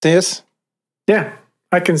This? Yeah,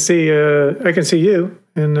 I can see you,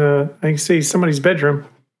 and I can see somebody's bedroom.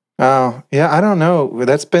 Oh, yeah, I don't know.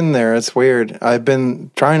 That's been there. It's weird. I've been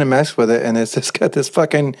trying to mess with it, and it's just got this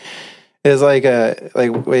fucking... It's like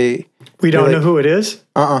wait. We don't know who it is?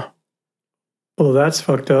 Well, that's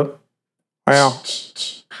fucked up. Well.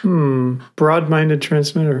 Broad-minded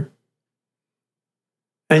transmitter.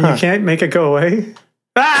 And you can't make it go away?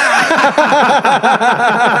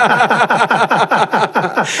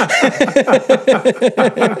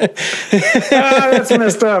 That's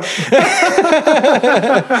messed up.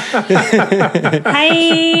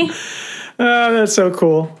 Hi. Oh, that's so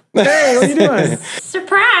cool. Hey, what are you doing?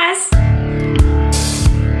 Surprise.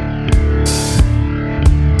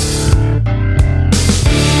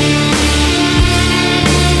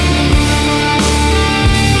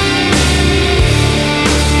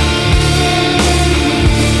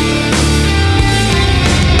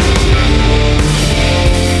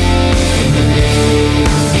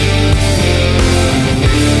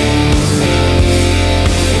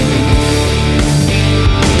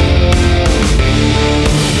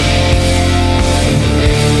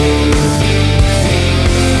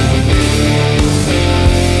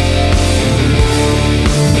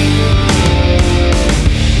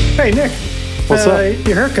 Hey, Nick. What's up?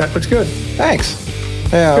 Your haircut looks good. Thanks.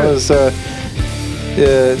 Yeah, good. I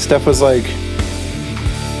was... Steph was like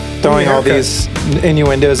throwing all these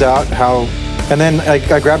innuendos out, and then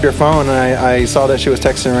I grabbed her phone and I saw that she was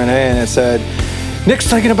texting Renee and it said, Nick's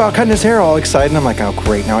thinking about cutting his hair, all excited. And I'm like, oh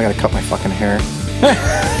great, now I gotta cut my fucking hair.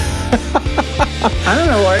 I don't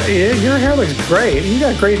know why. Your hair looks great. You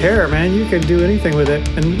got great hair, man. You can do anything with it.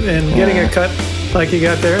 And getting a cut like you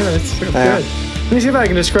got there, that's good. Let me see if I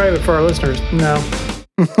can describe it for our listeners. No.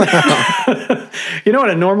 You know what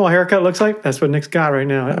a normal haircut looks like? That's what Nick's got right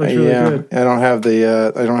now. It looks really good. I don't have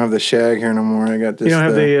the shag here no more. I got this. You don't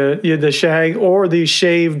have the shag or the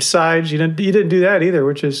shaved sides. You didn't do that either,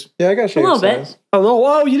 which is I got shaved a little sides. bit.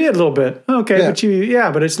 Oh, you did a little bit. Okay,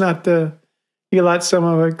 Yeah. but it's not you let some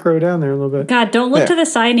of it grow down there a little bit. God, don't look to the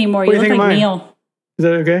side anymore. You look like Neil. Is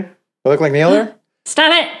that okay? I look like Neil there?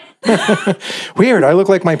 Stop it. Weird. I look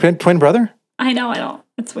like my twin brother. I know, I don't.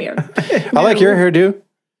 It's weird. I like your hairdo.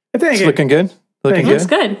 Thank you. Looking good. It looks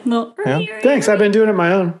good. Thanks. I've been doing it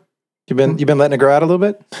my own. You've been letting it grow out a little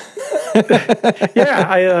bit?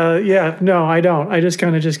 No, I don't. I just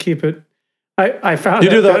kind of keep it. I found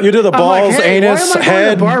you do the balls, like, hey, anus,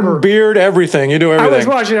 head, beard, everything. You do everything. I was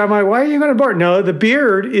watching. I'm like, why are you going to barber? No, the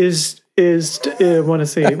beard is want to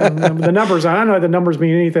see the numbers. I don't know if the numbers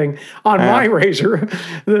mean anything on my razor.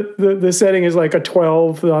 The setting is like a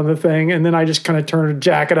 12 on the thing, and then I just kind of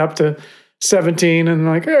jack it up to 17, and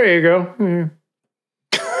like, there you go.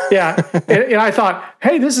 Yeah, and I thought,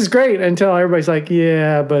 hey, this is great. Until everybody's like,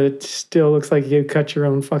 yeah, but it still looks like you cut your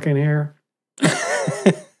own fucking hair,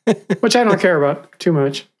 which I don't care about too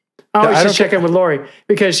much. I always just check in with Lori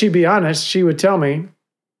because she'd be honest. She would tell me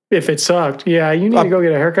if it sucked. Yeah, you need to go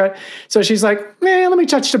get a haircut. So she's like, man, let me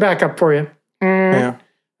touch the back up for you. Yeah.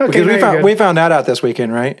 Okay, because we found that out this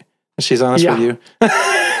weekend, right? She's honest with you.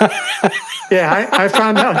 Yeah, I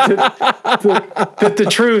found out that the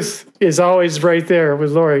truth is always right there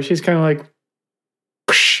with Lori. She's kind of like,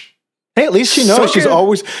 psh, hey, at least she knows she's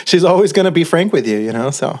always going to be frank with you, you know.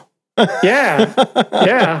 So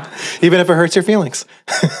yeah, even if it hurts your feelings.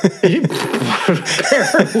 Apparently,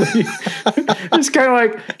 it's kind of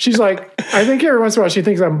like she's like, I think every once in a while she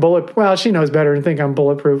thinks I'm bullet. Well, she knows better than think I'm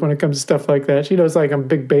bulletproof when it comes to stuff like that. She knows like I'm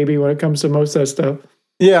big baby when it comes to most of that stuff.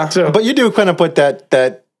 Yeah, but you do kind of put that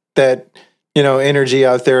energy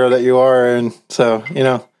out there that you are, and so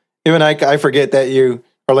even I forget that you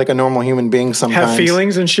are like a normal human being sometimes. Have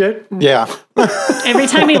feelings and shit. Yeah. Every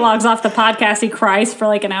time he logs off the podcast, he cries for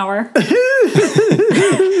like an hour.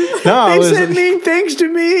 No, they said mean things to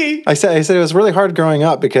me. I said it was really hard growing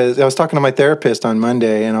up because I was talking to my therapist on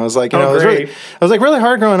Monday, and I was like, it was really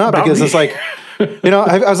hard growing up because it's like.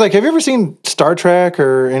 I was like, have you ever seen Star Trek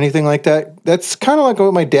or anything like that? That's kind of like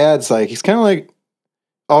what my dad's like. He's kind of like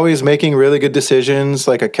always making really good decisions,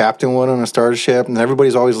 like a captain would on a starship, and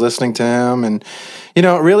everybody's always listening to him. And, it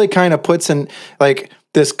really kind of puts in like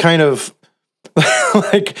this kind of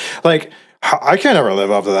like I can't ever live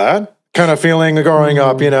up to that kind of feeling growing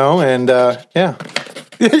up, and yeah.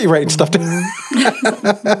 You write stuff down.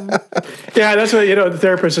 Yeah, that's what, the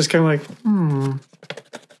therapist is kind of like,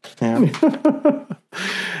 Yeah.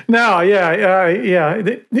 No, yeah.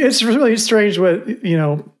 It's really strange what,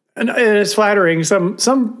 and it's flattering.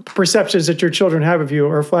 Some perceptions that your children have of you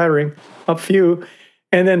are flattering, a few.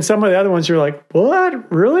 And then some of the other ones you're like,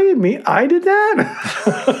 what? Really? Me? I did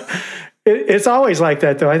that? it's always like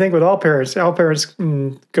that, though. I think with all parents go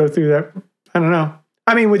through that. I don't know.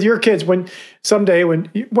 I mean, with your kids, even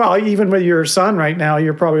with your son right now,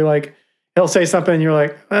 you're probably like, he'll say something and you're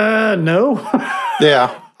like, no.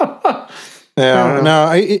 Yeah. But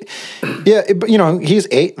he's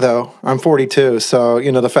 8 though. I'm 42. So,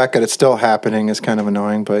 the fact that it's still happening is kind of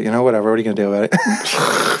annoying, but whatever. What are you going to do about it?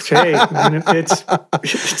 Hey,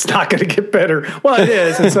 it's not going to get better. Well, it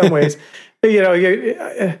is in some ways.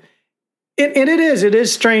 And it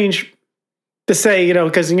is strange to say,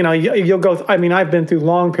 because, you'll go, I've been through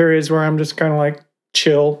long periods where I'm just kind of like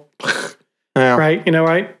chill, right?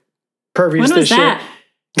 Right? Pervious when was to that?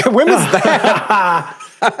 Shit. When was that?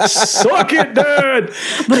 Suck it, Dad.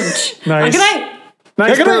 Nice. Good night.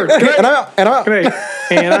 Nice bird. Good night. And I'm out. Great.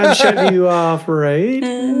 And I'm shutting you off right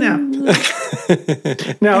now.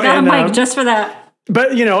 No, I got a mic just for that.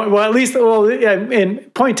 But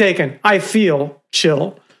and point taken. I feel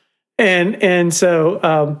chill, and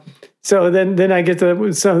so then I get to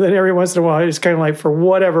then every once in a while it's kind of like for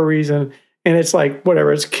whatever reason, and it's like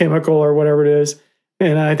whatever, it's chemical or whatever it is,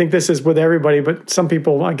 and I think this is with everybody, but some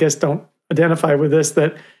people I guess don't identify with this,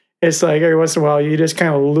 that it's like every once in a while you just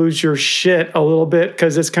kind of lose your shit a little bit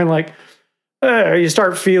because it's kind of like you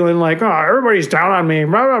start feeling like, oh, everybody's down on me,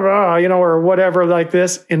 blah, blah, blah, or whatever like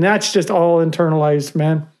this, and that's just all internalized,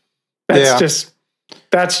 man. That's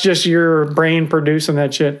just your brain producing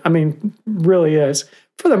that shit. I mean, really is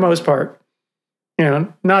for the most part.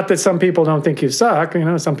 Not that some people don't think you suck.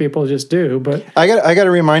 Some people just do. But I got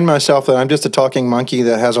to remind myself that I'm just a talking monkey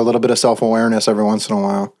that has a little bit of self-awareness every once in a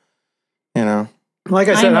while. Like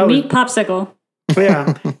I said, I'm a meat popsicle.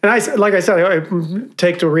 Yeah, and I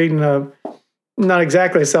take to reading not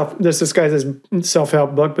exactly this guy's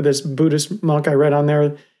self-help book, but this Buddhist monk I read on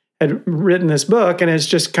there had written this book, and it's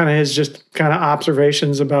just kind of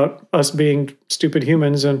observations about us being stupid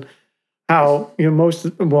humans and how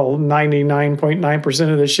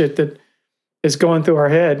 99.9% of the shit that is going through our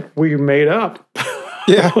head we made up.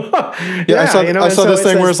 Yeah. I saw this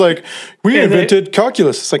thing where it's like, we invented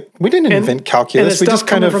calculus. It's like, we didn't invent calculus. And the stuff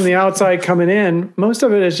coming from the outside coming in, most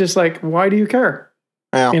of it is just like, why do you care?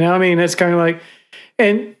 Yeah. It's kind of like,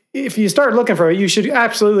 and if you start looking for it, you should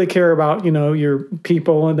absolutely care about, your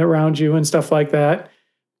people and around you and stuff like that.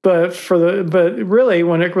 But really,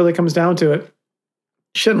 when it really comes down to it,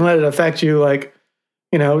 you shouldn't let it affect you. Like,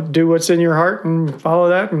 do what's in your heart and follow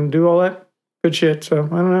that and do all that good shit. So I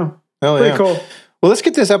don't know. Pretty cool. Well, let's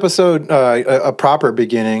get this episode a proper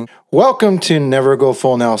beginning. Welcome to Never Go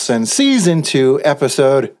Full Nelson, Season 2,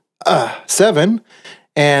 Episode 7.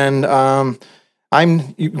 And I'm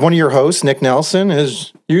one of your hosts, Nick Nelson.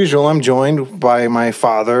 As usual, I'm joined by my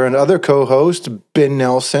father and other co-host, Ben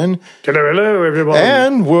Nelson. Hello, everyone.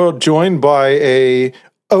 And we're joined by a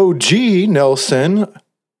OG Nelson,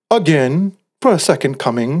 again, for a second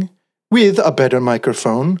coming, with a better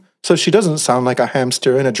microphone, so she doesn't sound like a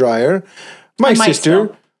hamster in a dryer. My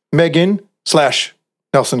sister, Megan /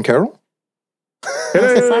 Nelson Carroll.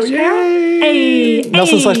 Nelson / Carroll? Hey.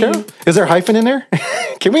 Nelson / Carroll? Is there a hyphen in there?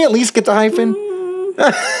 Can we at least get the hyphen?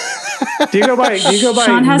 Do you go by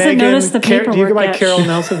Sean hasn't noticed the paperwork Do you go by yet. Carol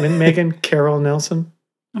Nelson? Megan Carol Nelson?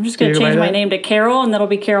 I'm just going to change my name to Carol, and that'll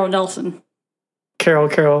be Carol Nelson.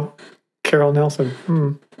 Carol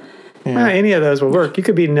Nelson. Yeah. Any of those will work. You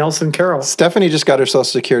could be Nelson Carroll. Stephanie just got her Social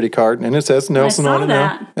Security card, and it says Nelson on it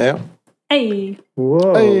now. Yeah. Hey.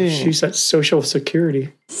 Whoa. Hey. She's at Social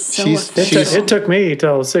Security. It took me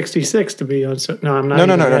till 66 to be on. No, I'm not.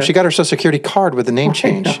 No. She got her Social Security card with the name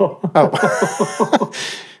change. Oh.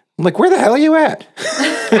 I'm like, where the hell are you at?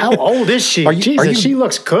 How old is she? Jesus, she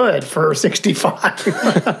looks good for 65.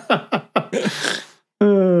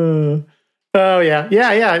 Oh,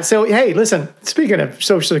 yeah. So, hey, listen, speaking of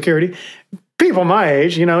Social Security, people my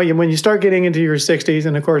age, when you start getting into your 60s,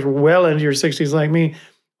 and of course, well into your 60s like me,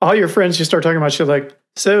 all your friends just start talking about shit like,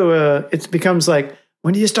 so it becomes like,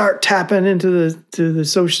 when do you start tapping into the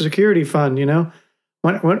Social Security fund,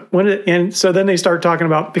 and so then they start talking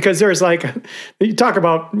about, because there's like, you talk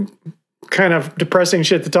about kind of depressing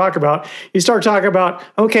shit to talk about. You start talking about,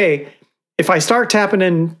 okay, if I start tapping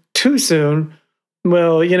in too soon,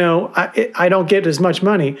 well, I don't get as much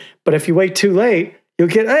money. But if you wait too late, you'll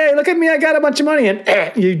get, hey, look at me, I got a bunch of money,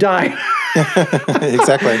 and you die.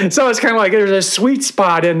 Exactly. So it's kind of like there's a sweet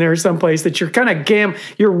spot in there someplace that you're kind of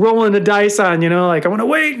you're rolling the dice on, like I want to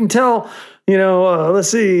wait until, let's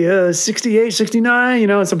see, 68, 69,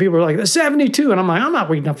 and some people are like, 72. And I'm like, I'm not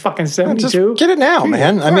waiting a fucking 72. Just get it now,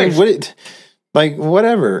 man. Christ. I mean,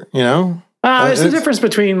 whatever, It's the difference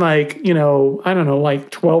between like, I don't know,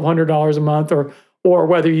 like $1,200 a month or or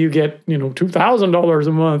whether you get, $2,000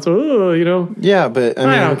 a month. Yeah, but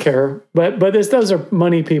I don't care. But those are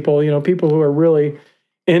money people. People who are really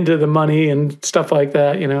into the money and stuff like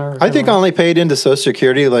that. I think I only paid into Social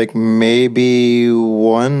Security like maybe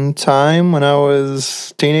one time when I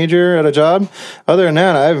was a teenager at a job. Other than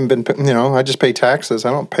that, I haven't been. I just pay taxes.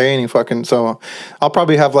 I don't pay any fucking. So I'll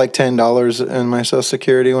probably have like $10 in my Social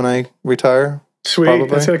Security when I retire. Sweet, probably.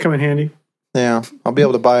 That's gonna come in handy. Yeah, I'll be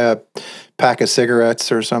able to buy a pack of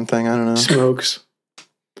cigarettes or something. I don't know. Smokes.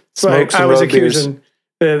 Smokes. I was accusing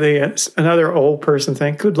another old person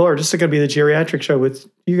saying, "Good Lord, this is going to be the geriatric show with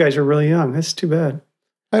you guys are really young. That's too bad."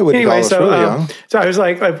 I wouldn't call us really young. So I was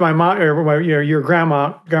like my mom or your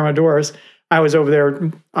grandma Doris. I was over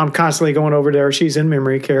there. I'm constantly going over there. She's in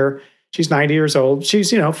memory care. She's 90 years old.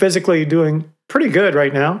 She's physically doing pretty good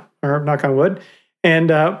right now, or knock on wood. And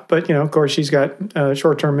but of course, she's got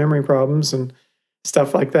short-term memory problems and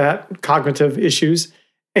stuff like that, cognitive issues.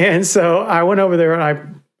 And so I went over there and I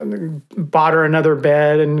bought her another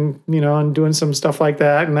bed and and doing some stuff like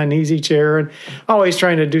that, and an easy chair, and always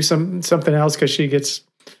trying to do something else because she gets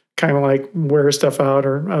kind of like wear stuff out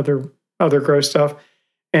or other gross stuff.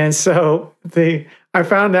 And so I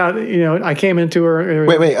found out, I came into her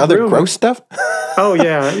wait other room. Gross stuff. Oh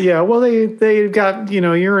yeah. Well, they've got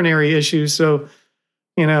urinary issues, so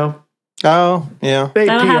oh yeah,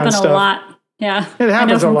 that'll happen a lot. Yeah, it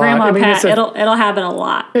happens a lot. Grandma Pat, it'll happen a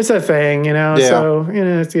lot. It's a thing, Yeah. So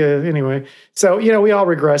anyway, so we all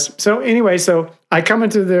regress. So anyway, so I come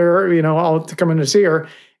into there, I'll come in to see her,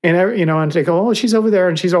 and and they go, oh, she's over there,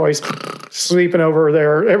 and she's always sleeping over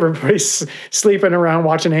there. Everybody's sleeping around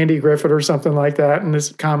watching Andy Griffith or something like that in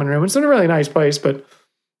this common room. It's in a really nice place, but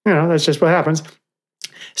that's just what happens.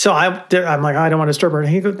 So I'm like, I don't want to disturb her.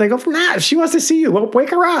 And they go, from that, if she wants to see you, well,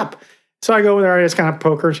 wake her up. So I go over there, I just kind of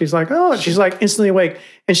poke her. She's like, oh, she's like instantly awake.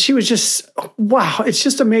 And she was just, wow, it's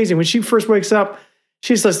just amazing. When she first wakes up,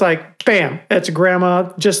 she's just like, bam, that's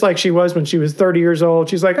grandma, just like she was when she was 30 years old.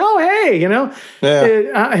 She's like, oh, hey, Yeah.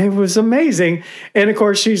 It was amazing. And of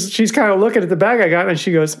course, she's kind of looking at the bag I got, and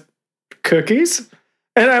she goes, cookies?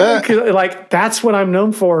 And I'm like, that's what I'm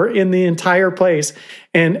known for in the entire place.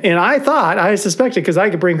 And I suspected, because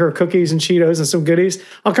I could bring her cookies and Cheetos and some goodies.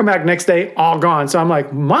 I'll come back next day, all gone. So I'm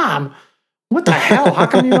like, Mom, what the hell? How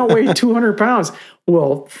come you don't weigh 200 pounds?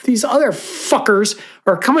 Well, these other fuckers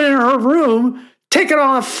are coming in her room, taking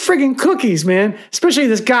all the friggin' cookies, man. Especially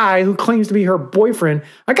this guy who claims to be her boyfriend.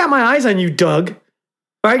 I got my eyes on you, Doug.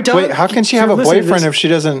 All right, Doug? Wait, how can she have a boyfriend if she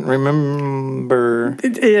doesn't remember?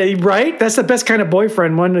 Right? That's the best kind of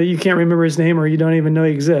boyfriend, one that you can't remember his name or you don't even know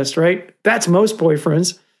he exists, right? That's most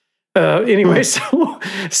boyfriends. Anyway, so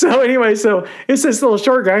it's this little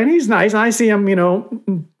short guy, and he's nice. And I see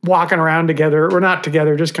him, walking around together. We're not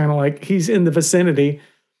together, just kind of like he's in the vicinity.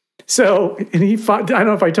 So, and I don't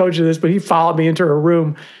know if I told you this, but he followed me into her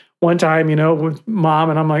room one time, with Mom,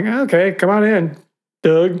 and I'm like, okay, come on in,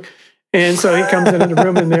 Doug. And so he comes into the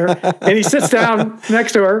room in there, and he sits down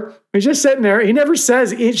next to her. He's just sitting there. He never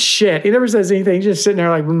says shit. He never says anything. He's just sitting there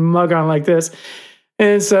like mug on like this.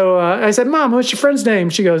 And so I said, Mom, what's your friend's name?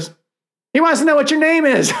 She goes, he wants to know what your name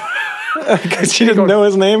is. Because she didn't know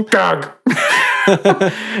his name? Doug.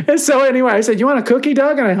 And so anyway, I said, you want a cookie,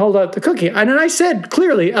 Doug? And I held up the cookie. And then I said,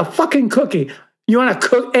 clearly, a fucking cookie. You want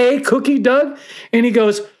a cookie, Doug? And he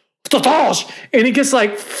goes, and he gets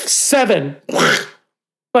like 7.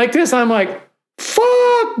 Like this. I'm like,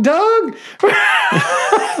 fuck, Doug.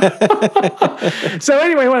 So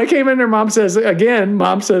anyway, when I came in there, Mom says,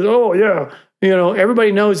 oh, yeah.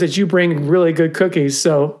 Everybody knows that you bring really good cookies.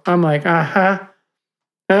 So I'm like,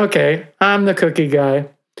 okay, I'm the cookie guy.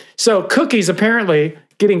 So cookies, apparently,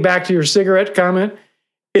 getting back to your cigarette comment,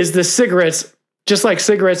 is the cigarettes, just like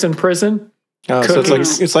cigarettes in prison. Oh, so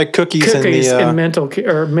it's like cookies in mental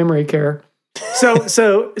care or memory care.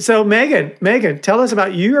 So Megan, tell us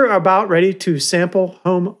about, you're about ready to sample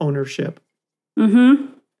home ownership.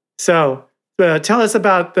 Mm-hmm. So tell us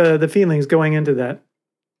about the feelings going into that.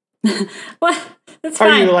 What? It's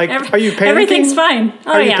fine. Are you panicking? Everything's fine.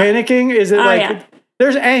 Oh, are you panicking? Is it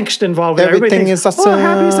there's angst involved? Everything is awesome.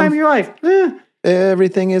 Happiest time of your life.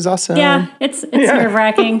 Everything is awesome. Yeah, it's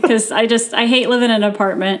nerve-wracking because I hate living in an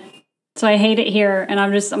apartment. So I hate it here. And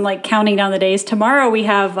I'm like counting down the days. Tomorrow we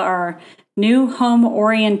have our new home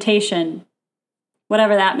orientation,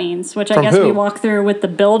 whatever that means, which I guess we walk through with the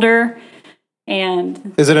builder.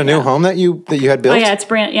 And is it a new home that you had built? Oh yeah, it's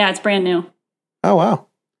brand new. Oh wow.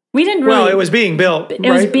 We didn't really. Well, it was being built. It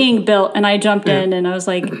was being built, and I jumped in, and I was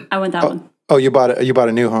like, I want that one. Oh, you bought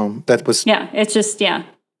a new home. That was. Yeah, it's just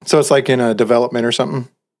So it's like in a development or something.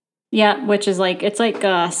 Yeah, which is it's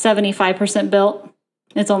 75% built.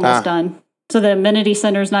 It's almost done. So the amenity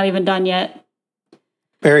center is not even done yet.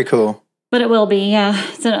 Very cool. But it will be, yeah.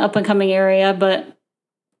 It's an up-and-coming area, but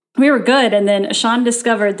we were good. And then Sean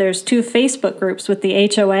discovered there's 2 Facebook groups with the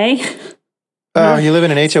HOA. You live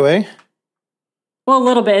in an HOA? Well, a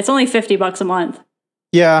little bit. It's only $50 a month.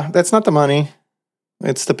 Yeah, that's not the money.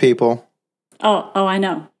 It's the people. Oh, I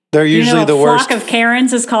know. They're usually the worst. A flock of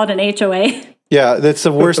Karens is called an HOA. Yeah, that's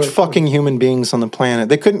the worst fucking human beings on the planet.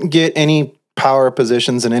 They couldn't get any power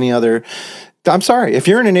positions in any other. I'm sorry. If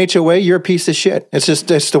you're in an HOA, you're a piece of shit.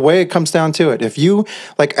 It's the way it comes down to it. If you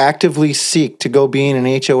like actively seek to go be in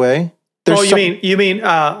an HOA, you mean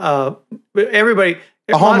everybody.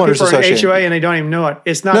 A homeowners association, HOA, and they don't even know it.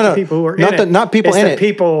 It's not the people who are in it. Not people in it. It's the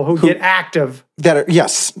people who get active. That are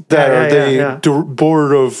the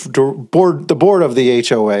board of the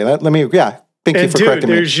HOA. Thank you for correcting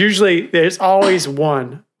me. There's always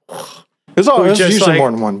one. There's usually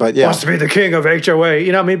more than one, but yeah, wants to be the king of HOA.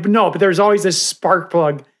 You know, I mean, but there's always this spark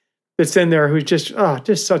plug that's in there who's just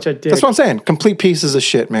such a dick. That's what I'm saying. Complete pieces of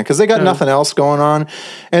shit, man. Because they got nothing else going on,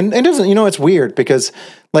 and it doesn't. It's weird because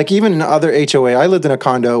like even in other HOA, I lived in a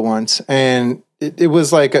condo once, and it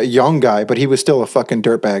was like a young guy, but he was still a fucking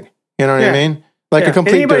dirtbag. You know what I mean? Like a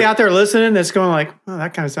complete. Anybody out there listening that's going like, oh,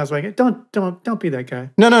 that kind of sounds like it. Don't be that guy.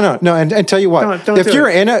 No. And tell you what,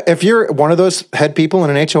 if you're one of those head people in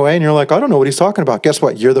an HOA and you're like, I don't know what he's talking about. Guess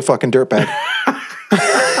what? You're the fucking dirtbag.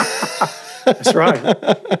 That's right.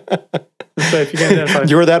 So if you can identify.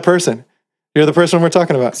 You're that person. You're the person we're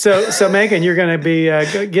talking about. So Megan, you're going to be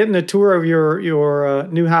getting a tour of your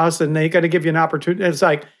new house, and they got to give you an opportunity. It's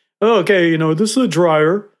like, oh, okay, this is a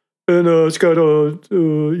dryer, and it's got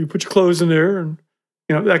you put your clothes in there, and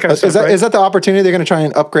that kind of stuff. Is that the opportunity? They're going to try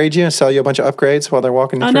and upgrade you and sell you a bunch of upgrades while they're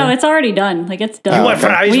walking you through? No, it's already done. Like it's done. You want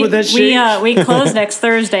fries with that shit? We close next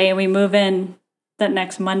Thursday, and we move in that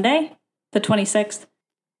next Monday, the 26th.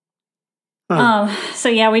 So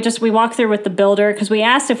yeah, we walked through with the builder because we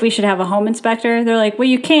asked if we should have a home inspector. They're like, well,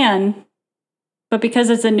 you can, but because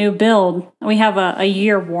it's a new build, we have a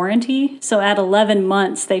year warranty. So at 11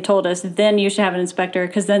 months, they told us then you should have an inspector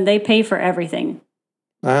because then they pay for everything.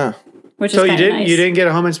 Which so is nice. You didn't get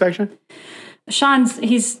a home inspection?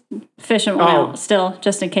 He's fishing one out still,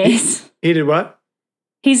 just in case. He did what?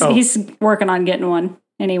 He's working on getting one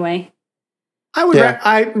anyway. I would,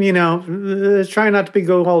 try not to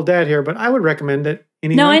go all dad here, but I would recommend it.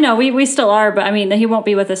 Anyway. No, I know. We still are, but I mean, he won't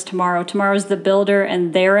be with us tomorrow. Tomorrow's the builder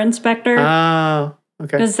and their inspector. Oh,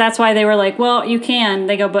 okay. Because that's why they were like, well, you can.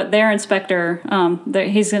 They go, but their inspector,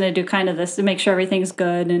 he's going to do kind of this to make sure everything's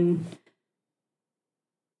good. And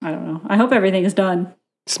I don't know. I hope everything is done.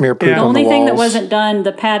 Smear poop on the walls. The only thing that wasn't done,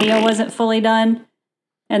 the patio wasn't fully done.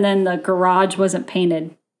 And then the garage wasn't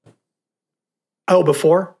painted. Oh,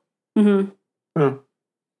 before? Mm-hmm. Oh.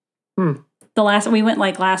 We went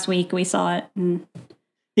like last week. We saw it.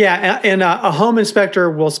 Yeah, and a home inspector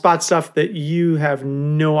will spot stuff that you have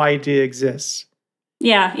no idea exists.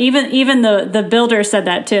 Yeah, even the builder said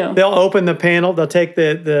that too. They'll open the panel. They'll take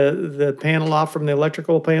the panel off from the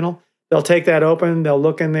electrical panel. They'll take that open. They'll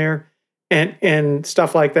look in there and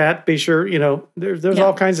stuff like that. Be sure there's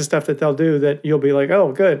all kinds of stuff that they'll do that you'll be like,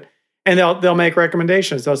 oh, good. And they'll make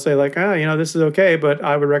recommendations. They'll say like, this is okay, but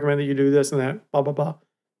I would recommend that you do this and that, blah, blah, blah.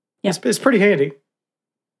 Yeah. It's pretty handy.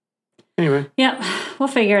 Anyway. Yeah, we'll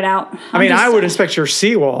figure it out. I would inspect your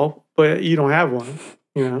seawall, but you don't have one,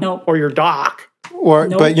 Nope. Or your dock.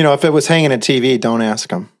 But if it was hanging a TV, don't ask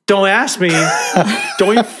them. Don't ask me.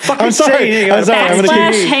 Don't you fucking say anything. I'm sorry.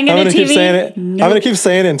 I'm going to keep saying it. Nope. I'm going to keep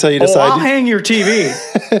saying it until you decide. I'll hang your TV.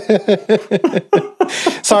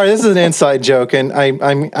 Sorry, this is an inside joke, and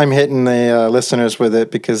I'm hitting the listeners with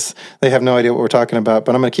it because they have no idea what we're talking about.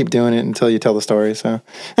 But I'm going to keep doing it until you tell the story. So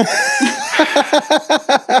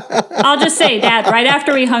I'll just say, Dad. Right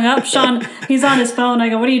after we hung up, Sean, he's on his phone. I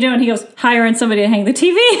go, "What are you doing?" He goes, "Hiring somebody to hang the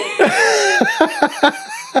TV."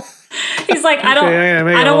 He's like, I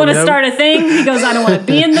don't want to start a thing. He goes, I don't want to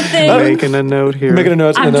be in the thing. I'm making a note here. Making a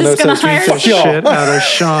note. I'm just going to hire shit out of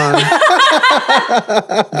Sean.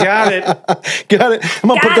 Got it. I'm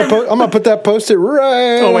gonna put that post-it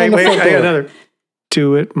right. Oh wait, I got another.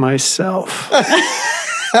 Do it myself. Okay,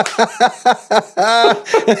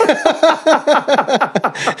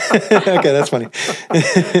 that's funny.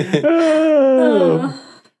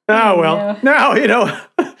 Well, now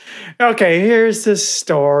okay, here's the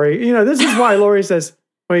story. This is why Lori says,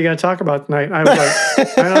 what are you going to talk about tonight? I was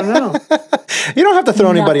like, I don't know. You don't have to throw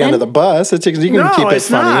anybody under the bus. You can keep it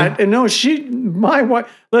funny. Not. And no, my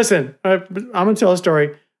wife, listen, I'm going to tell a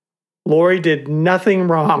story. Lori did nothing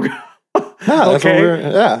wrong. No, okay.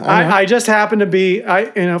 I just happened to be,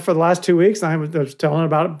 for the last 2 weeks, I was telling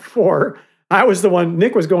about it before. I was the one,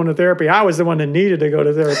 Nick was going to therapy. I was the one that needed to go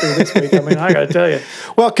to therapy this week. I mean, I got to tell you.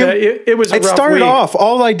 Well, it was a rough started week. off,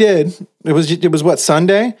 all I did, it was what,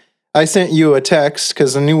 Sunday? I sent you a text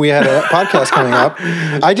because I knew we had a podcast coming up.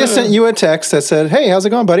 I just sent you a text that said, hey, how's it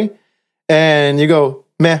going, buddy? And you go,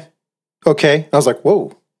 meh, okay. And I was like,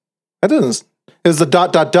 whoa, that doesn't, it was the ...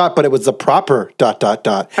 but it was the proper ...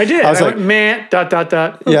 I did. I went, meh, ...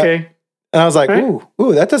 okay. Yeah. And I was like,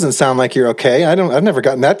 ooh, that doesn't sound like you're okay. I've never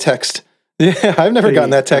gotten that text. Yeah, I've never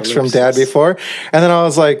gotten that text from Dad before. And then I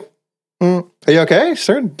was like, are you okay?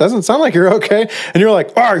 Sir, doesn't sound like you're okay. And you're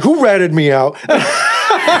like, all right, who ratted me out?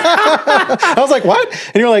 I was like, what?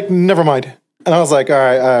 And you're like, never mind. And I was like, all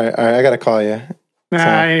right, I got to call you.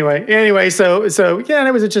 Anyway, so yeah,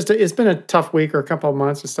 it was it's been a tough week or a couple of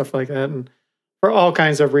months and stuff like that. And for all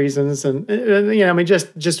kinds of reasons. And I mean,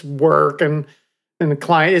 just work and the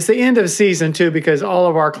client. It's the end of the season too, because all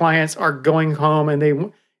of our clients are going home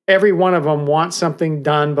and every one of them wants something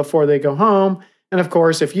done before they go home. And of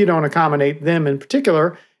course, if you don't accommodate them in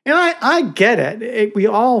particular, and I get it. We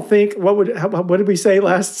all think, what did we say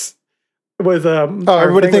last with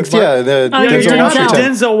everybody thinks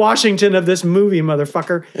Denzel Washington of this movie,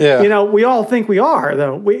 motherfucker. Yeah. We all think we are,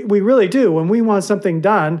 though. We really do. When we want something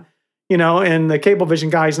done, and the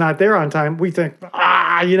Cablevision guy's not there on time, we think,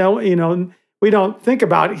 we don't think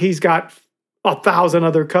about he's got 1,000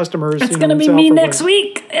 other customers. It's going to be me next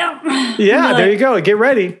week. Yeah, there you go. Get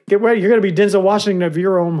ready. You're going to be Denzel Washington of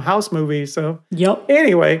your own house movie. So, yep.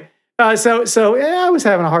 Anyway, so I was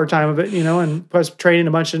having a hard time of it, and plus training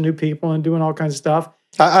a bunch of new people and doing all kinds of stuff.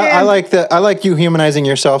 I like that. I like you humanizing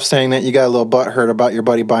yourself, saying that you got a little butthurt about your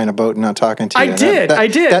buddy buying a boat and not talking to you. I did.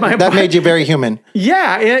 That made you very human.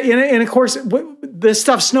 Yeah, and of course, this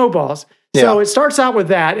stuff snowballs. So it starts out with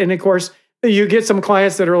that, and of course, you get some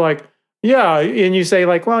clients that are like, yeah, and you say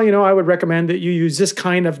like, well, I would recommend that you use this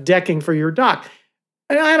kind of decking for your dock.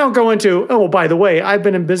 And I don't go into, oh, by the way, I've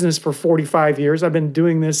been in business for 45 years. I've been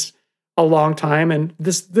doing this a long time, and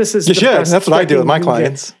this is the best. That's what I do with my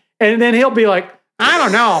clients. And then he'll be like, I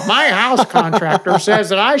don't know, my house contractor says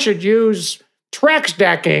that I should use Trex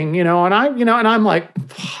decking, and I'm like,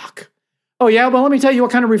 fuck. Oh yeah, well, let me tell you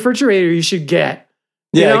what kind of refrigerator you should get.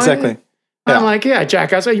 Yeah, exactly. I'm like, yeah,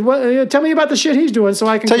 jackass. Tell me about the shit he's doing so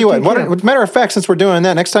I can tell you what. Matter of fact, since we're doing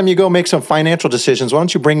that, next time you go make some financial decisions, why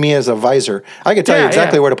don't you bring me as a advisor? I can tell you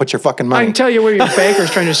exactly where to put your fucking money. I can tell you where your banker's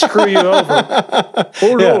trying to screw you over.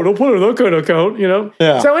 Don't put it in that kind of account,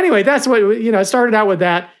 Yeah. So anyway, that's what it started out with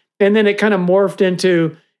that, and then it kind of morphed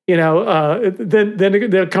into then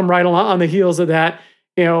they'll come right along on the heels of that.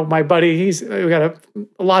 My buddy, we got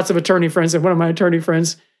lots of attorney friends, and one of my attorney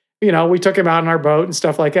friends. We took him out on our boat and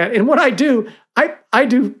stuff like that. And what I do,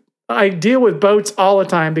 I deal with boats all the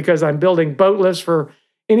time because I'm building boat lifts for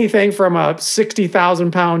anything from a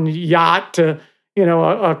 60,000 pound yacht to,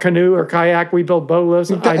 a canoe or kayak. We build boat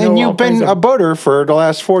lifts. And you've been a boater for the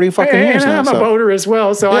last 40 fucking years now. And I'm a boater as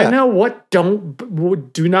well. So I know what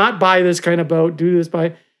do not buy this kind of boat. Do this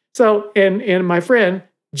by. So, and my friend,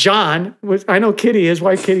 John, I know Kitty, his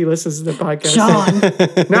wife Kitty listens to the podcast.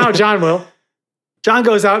 John. Now John will. John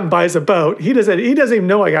goes out and buys a boat. He doesn't even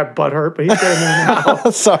know I got butt hurt, but he's getting there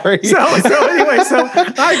now. Sorry. So anyway,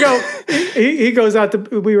 I go. He goes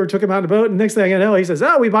out. We took him out on the boat, and next thing I know, he says,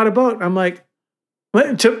 "Oh, we bought a boat." I'm like,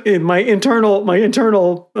 my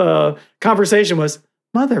internal conversation was,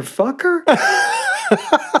 "Motherfucker,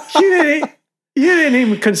 you didn't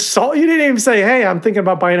even consult. You didn't even say, hey, I'm thinking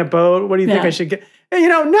about buying a boat. What do you think I should get?'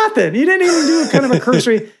 Nothing. You didn't even do kind of a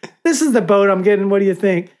cursory. This is the boat I'm getting. What do you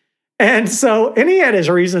think?" And he had his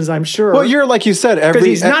reasons, I'm sure. Well, you're like you said, because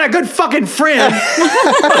he's not a good fucking friend.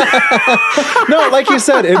 No, like you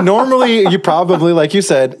said, normally you probably, like you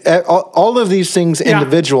said, all of these things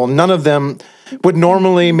individual. None of them would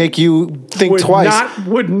normally make you think twice.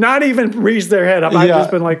 Would not even reach their head up. I've just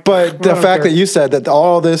been like, but the fact that you said that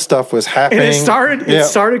all this stuff was happening, and it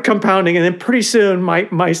started compounding, and then pretty soon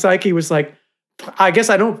my psyche was like, I guess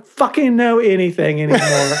I don't fucking know anything anymore.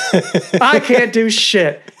 I can't do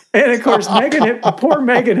shit. And of course, poor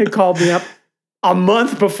Megan had called me up a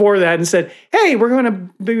month before that and said, "Hey, we're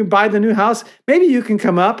going to buy the new house. Maybe you can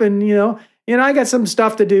come up and I got some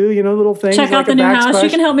stuff to do. Little things. Check out the new house. You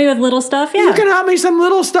can help me with little stuff. Yeah, you can help me some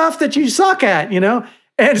little stuff that you suck at. And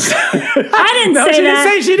so, I didn't say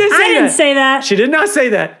that. She didn't say that. She did not say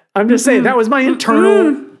that. I'm just saying that was my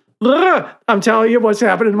internal. I'm telling you what's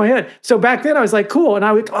happening in my head. So back then I was like, cool. And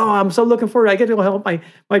I'm so looking forward. I get to help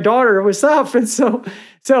my daughter with stuff. And so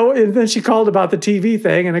and then she called about the TV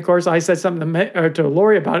thing. And of course I said something to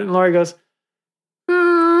Lori about it. And Lori goes,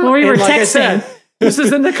 Well, we were texting. I said, this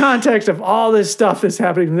is in the context of all this stuff that's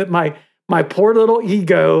happening that my poor little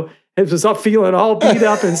ego was all feeling all beat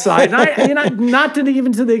up inside. And not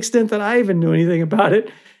even to the extent that I even knew anything about it.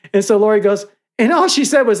 And so Lori goes, and all she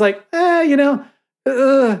said was like,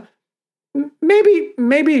 maybe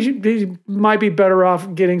he might be better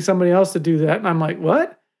off getting somebody else to do that. And I'm like,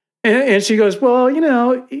 what? And she goes, well,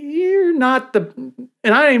 you're not the,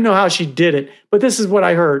 and I don't even know how she did it, but this is what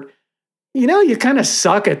I heard. You kind of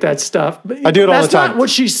suck at that stuff. I do it all the time. That's not what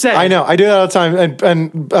she said. I know. I do it all the time.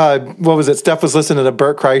 And what was it? Steph was listening to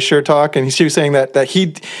Bert Kreischer talk, and she was saying that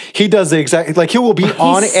he does the exact, like he will be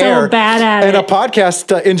on air. So bad at and it. a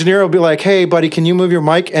podcast engineer will be like, hey, buddy, can you move your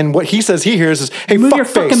mic? And what he says he hears is, hey, move fuck your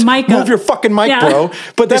face. fucking mic Move up. your fucking mic, bro.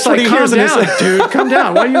 But that's what he hears. Calm down, dude. Calm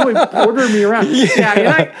down. Why are you ordering me around?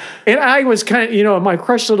 Yeah. And I was kind of, my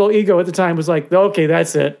crushed little ego at the time was like, okay,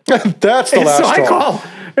 that's it. That's the last straw.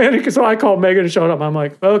 So I called Megan and showed up. I'm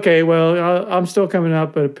like, okay, well, I'm still coming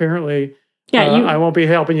up, but apparently I won't be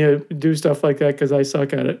helping you do stuff like that because I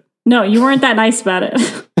suck at it. No, you weren't that nice about it.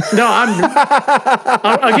 No,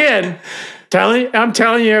 I'm again I'm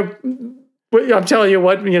telling you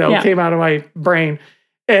what came out of my brain,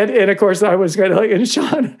 and of course I was kind of like, and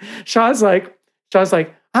Sean's like,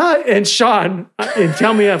 and Sean, and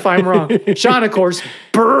tell me if I'm wrong. Sean, of course,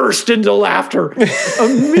 burst into laughter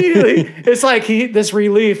immediately. It's like this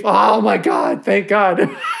relief. Oh my God, thank God. It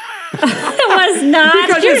was not.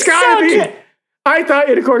 Because it's gotta be. I thought,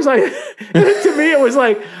 and of course, to me, it was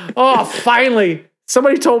like, oh, finally.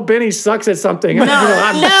 Somebody told Ben he sucks at something.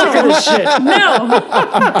 I'm sick of this shit. No,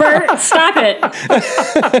 Bert, stop it.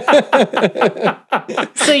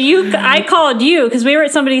 So I called you because we were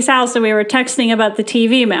at somebody's house and we were texting about the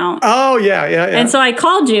TV mount. Oh, yeah. And so I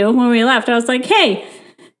called you when we left. I was like, hey,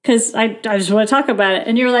 because I just want to talk about it.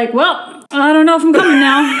 And you're like, well, I don't know if I'm coming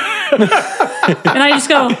now. And I just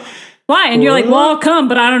go, why? And you're like, well, I'll come,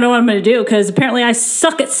 but I don't know what I'm going to do because apparently I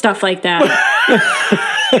suck at stuff like that.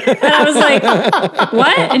 And I was like,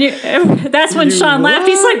 what? And that's when Sean laughed.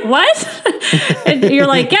 He's like, what? And you're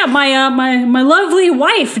like, yeah, my lovely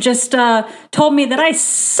wife just told me that I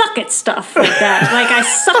suck at stuff like that. Like I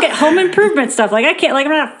suck at home improvement stuff. Like I can't, like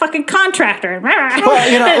I'm not a fucking contractor. Well,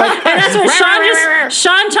 and that's when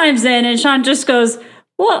Sean chimes in and Sean just goes,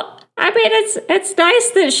 well, I mean, it's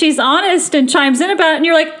nice that she's honest and chimes in about it. And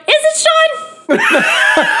you're like, is it, Sean?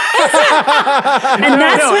 And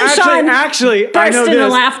that's when Sean burst into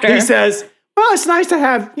laughter. He says, well, it's nice to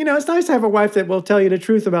have a wife that will tell you the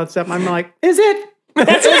truth about stuff. I'm like, is it?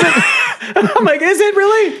 That's it. I'm like, is it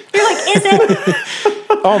really? You're like, is it?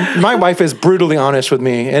 Oh, my wife is brutally honest with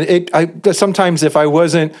me. And I sometimes if I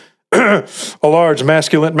wasn't a large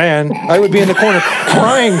masculine man, I would be in the corner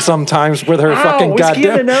crying sometimes with her fucking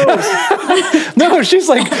goddamn nose. No, she's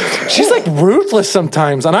like ruthless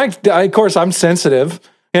sometimes, and I of course I'm sensitive,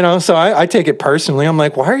 so I take it personally. I'm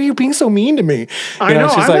like, why are you being so mean to me? I know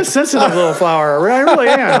she's I'm a sensitive little flower. I really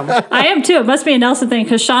am. I am too. It must be a Nelson thing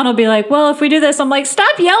because Sean will be like, well, if we do this, I'm like,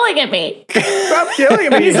 stop yelling at me. Stop yelling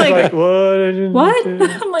at me. He's like, what?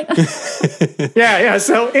 I'm like, yeah.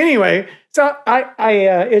 So anyway. So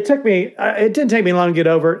it took me, it didn't take me long to get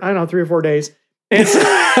over it. I don't know, 3 or 4 days. And so,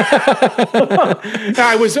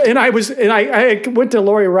 I went to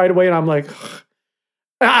Lori right away and I'm like,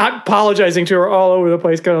 apologizing to her all over the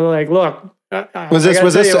place. Kind of like, look. Was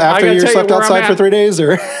this after you slept outside for 3 days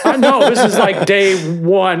or? No, this is like day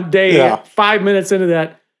 5 minutes into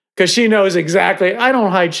that. Cause she knows exactly. I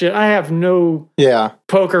don't hide shit. I have no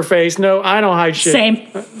poker face. No, I don't hide shit. Same.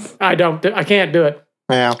 I can't do it.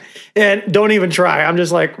 Yeah. And don't even try. I'm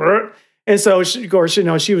just like, rrr. And so, of course,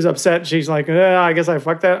 she was upset. She's like, I guess I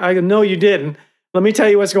fucked that. I go, no, you didn't. Let me tell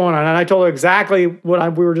you what's going on. And I told her exactly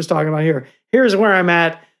what we were just talking about here. Here's where I'm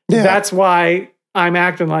at. Yeah. That's why I'm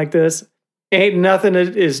acting like this. Is nothing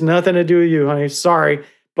to do with you, honey. Sorry,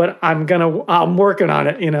 but I'm working on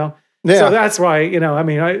it, Yeah. So that's why,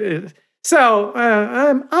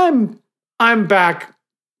 I'm back.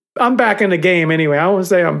 I'm back in the game anyway. I won't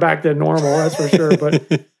say I'm back to normal, that's for sure.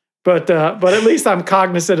 But at least I'm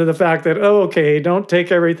cognizant of the fact that, okay, don't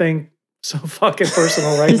take everything so fucking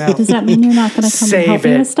personal right now. Does that mean you're not going to come and help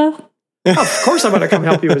me with stuff? Of course I'm going to come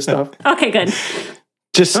help you with stuff. Okay, good.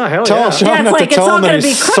 Just tell Sean not to tell him that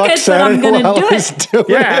he sucks at it while he's doing it.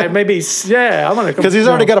 Yeah, maybe. Yeah, I'm gonna. Because he's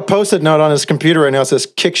already got a Post-it note on his computer right now that says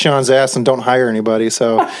 "Kick Sean's ass and don't hire anybody."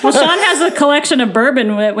 So, well, Sean has a collection of bourbon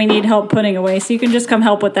that we need help putting away, so you can just come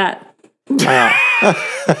help with that.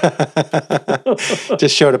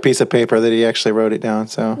 Just showed a piece of paper that he actually wrote it down.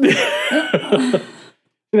 So.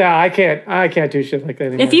 No, I can't do shit like that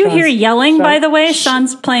anymore. If you hear yelling, by the way,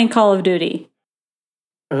 Sean's playing Call of Duty.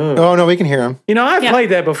 Oh no, we can hear him. I've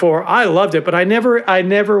played that before. I loved it, but I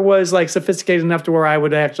never was like sophisticated enough to where I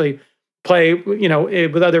would actually play, you know,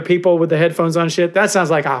 with other people with the headphones on shit. That sounds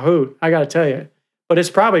like a hoot, I got to tell you. But it's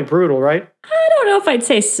probably brutal, right? I don't know if I'd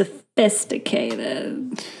say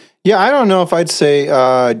sophisticated. Yeah, I don't know if I'd say,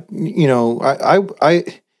 you know,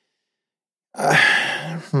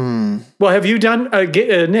 Well, have you done,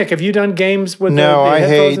 Nick, have you done games with No, the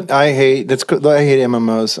headphones? I hate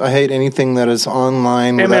MMOs. I hate anything that is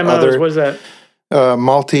online with MMOs, what is that?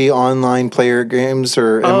 Multi-online player games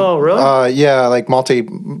or oh really? Yeah, like multi.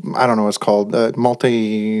 I don't know what it's called.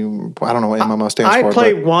 Multi. I don't know what MMO stands for. I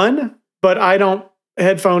play one, but I don't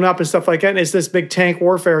headphone up and stuff like that. And it's this big tank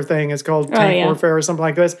warfare thing. It's called tank warfare or something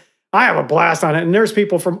like this. I have a blast on it, and there's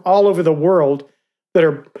people from all over the world that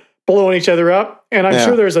are blowing each other up, and I'm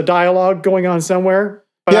sure there's a dialogue going on somewhere.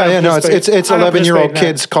 No, it's 11-year-old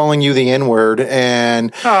kids calling you the N-word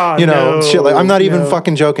and shit like. I'm not even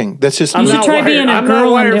fucking joking. That's just you should try being a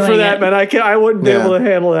girl and doing for that, man. I wouldn't be able to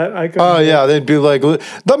handle that. They'd be like,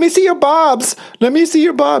 "Let me see your bobs. Let me see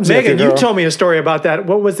your bobs." Megan, you told me a story about that.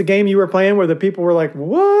 What was the game you were playing where the people were like,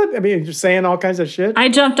 "What?" I mean, just saying all kinds of shit. I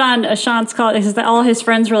jumped on Sean's call because all his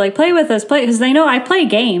friends were like, "Play with us, play," because they know I play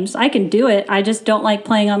games. I can do it. I just don't like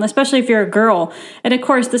playing on them, especially if you're a girl. And of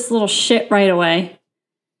course, this little shit right away.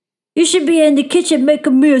 You should be in the kitchen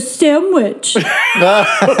making me a sandwich. Jesus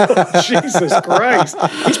Christ.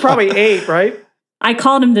 He's probably 8, right? I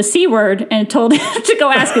called him the C word and told him to go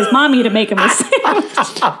ask his mommy to make him a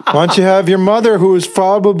sandwich. Why don't you have your mother, who is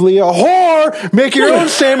probably a whore, make your own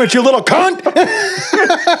sandwich, you little cunt?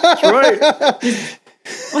 That's right.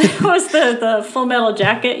 What was the Full Metal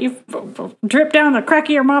Jacket? You drip down the crack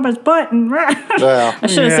of your mama's butt. And I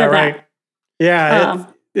should have said that. Yeah.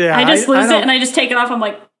 I just lose it and I just take it off. I'm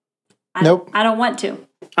like, I don't want to.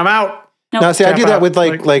 I'm out. Nope. Now, see, I do that with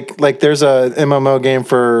like there's a MMO game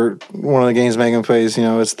for one of the games Megan plays. You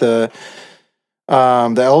know, it's the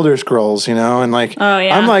Elder Scrolls. You know, and like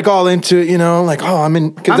I'm like all into it. You know, like I'm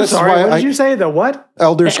in. I'm sorry. What did you say? The what?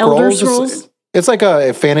 Elder Scrolls. Elder Scrolls? It's like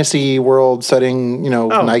a fantasy world setting, you know,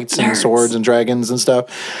 knights and swords and dragons and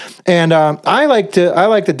stuff. And I like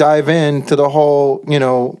to dive into the whole, you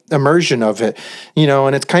know, immersion of it, you know,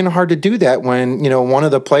 and it's kind of hard to do that when, you know, one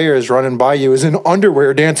of the players running by you is in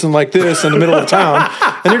underwear dancing like this in the middle of town.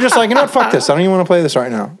 And you're just like, you know what, fuck this. I don't even want to play this right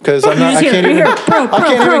now because I can't even get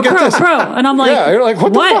this. And I'm like, you're like,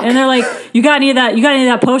 what the fuck? And they're like, you got any of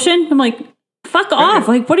that potion? I'm like, fuck off.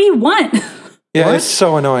 Like, what do you want? Yeah, it's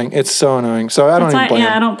so annoying. It's so annoying. So I don't even play.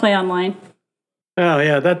 I don't play online. Oh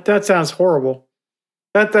yeah, that sounds horrible.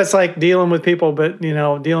 That's like dealing with people, but you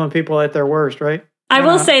know, dealing with people at their worst, right? I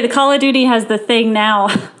will say the Call of Duty has the thing now.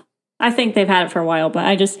 I think they've had it for a while, but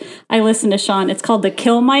I listen to Sean. It's called the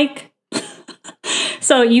kill mic.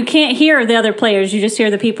 So you can't hear the other players. You just hear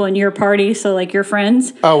the people in your party. So like your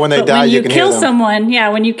friends. Oh, when they die, you can hear them.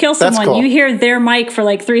 When you kill someone, cool. You hear their mic for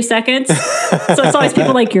like 3 seconds. So it's always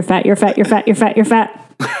people like, you're fat, you're fat, you're fat, you're fat, you're fat.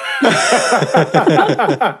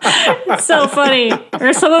 It's so funny.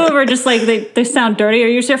 Or some of them are just like, they sound dirty or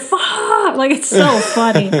you just hear, fuck. Like it's so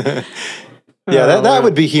funny. Yeah, that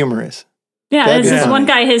would be humorous. Yeah, there's this one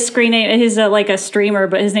guy, his screen name, he's like a streamer,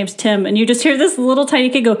 but his name's Tim. And you just hear this little tiny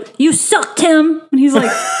kid go, "You suck, Tim." And he's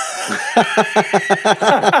like,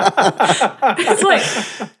 it's like,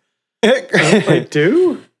 I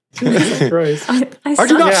do? Jesus Christ. I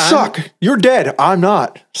do not suck. You're dead. I'm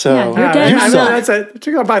not. So you're dead. I mean,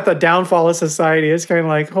 talking about the downfall of society. It's kind of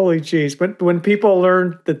like, holy jeez. But when people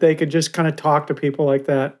learn that they could just kind of talk to people like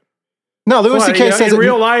that. No, Louis C.K. says in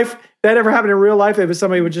real life. That ever happened in real life? If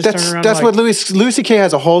somebody would just turn around. That's what Louis C.K.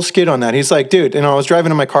 has a whole skit on that. He's like, dude, you know, I was driving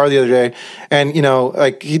in my car the other day, and you know,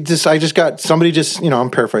 like I just got somebody just, you know, I'm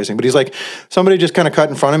paraphrasing, but he's like, somebody just kind of cut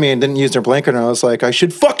in front of me and didn't use their blinker, and I was like, I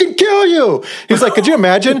should fucking kill you. He's like, could you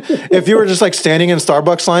imagine if you were just like standing in a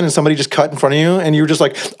Starbucks line and somebody just cut in front of you, and you were just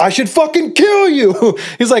like, I should fucking kill you.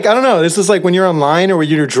 He's like, I don't know. This is like when you're online or when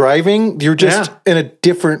you're driving, you're just in a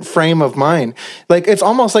different frame of mind. Like it's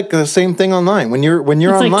almost like the same thing online. When you're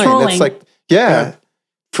online, like it's like. Yeah,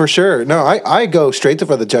 for sure. No, I go straight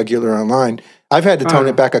for the jugular online. I've had to tone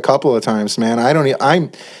it back a couple of times, man.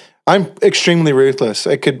 I'm extremely ruthless.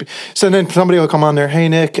 It could be, so then somebody will come on there, "Hey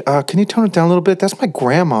Nick, can you tone it down a little bit? That's my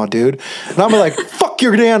grandma, dude." And I'm like, "Fuck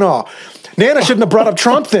your Nana. Nana shouldn't have brought up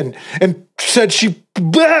Trump then and said she."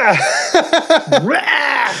 Yeah,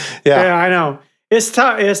 I know. It's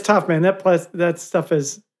tough. It's tough, man. That stuff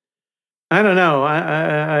is. I don't know.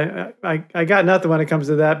 I got nothing when it comes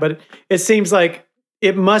to that, but it seems like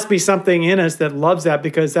it must be something in us that loves that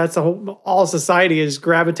because that's all society is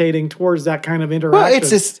gravitating towards that kind of interaction. Well,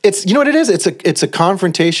 it's you know what it is? It's a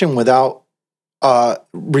confrontation without result.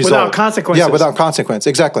 Without consequences. Yeah, without consequence.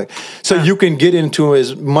 Exactly. So you can get into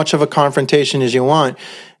as much of a confrontation as you want,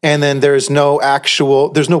 and then there's no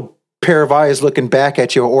pair of eyes looking back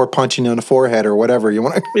at you or punching you in the forehead or whatever you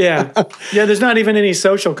want to. Yeah. There's not even any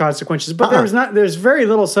social consequences, but there's very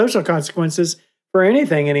little social consequences for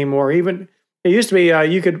anything anymore. Even it used to be,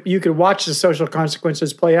 you could watch the social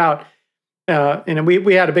consequences play out. And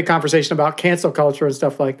we had a big conversation about cancel culture and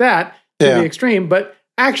stuff like that to the extreme, but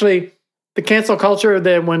actually the cancel culture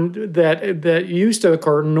that used to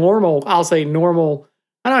occur, I'll say normal.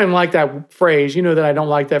 I don't even like that phrase. You know that I don't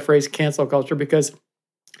like that phrase, cancel culture, because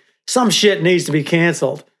some shit needs to be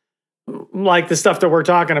canceled, like the stuff that we're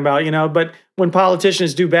talking about, But when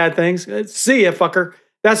politicians do bad things, see ya, fucker.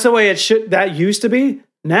 That's the way that used to be.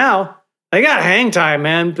 Now they got hang time,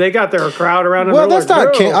 man. They got their crowd around them. Well, that's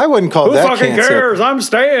not. I wouldn't call that. Who fucking cares? I'm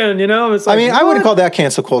staying. It's like, I wouldn't call that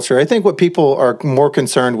cancel culture. I think what people are more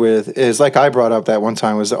concerned with is, like I brought up that one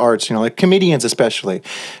time, was the arts. Like comedians, especially,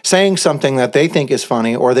 saying something that they think is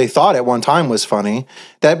funny or they thought at one time was funny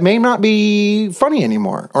that may not be funny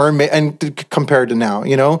anymore, and compared to now.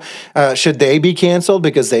 Should they be canceled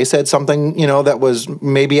because they said something that was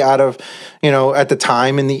maybe out of at the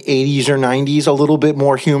time in the 80s or 90s a little bit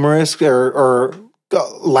more humorous or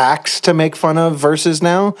lax to make fun of versus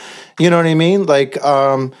now, you know what I mean? Like,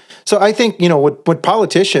 so I think, with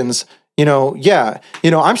politicians,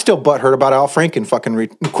 I'm still butthurt about Al Franken fucking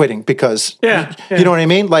quitting because, you know what I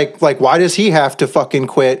mean? Like, why does he have to fucking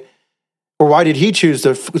quit? Or why did he choose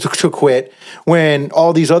to quit when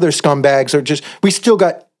all these other scumbags are just,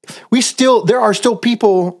 there are still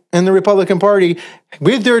people in the Republican Party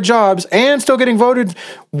with their jobs and still getting voted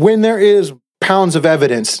when there is pounds of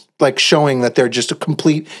evidence like showing that they're just a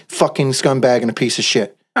complete fucking scumbag and a piece of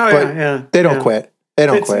shit. They don't quit. They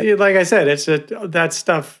don't quit. Like I said, that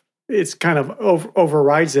stuff. It's kind of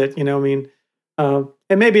overrides it. And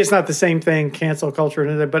maybe it's not the same thing, cancel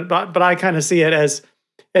culture, but I kind of see it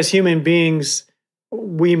as human beings,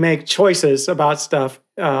 we make choices about stuff,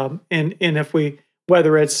 and if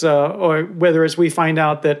whether it's we find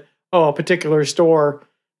out that a particular store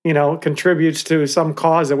contributes to some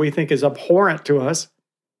cause that we think is abhorrent to us,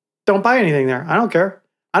 don't buy anything there. I don't care.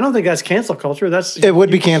 I don't think that's cancel culture. It would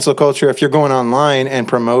be cancel culture if you're going online and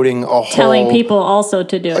promoting telling people also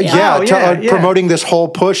to do it. Promoting this whole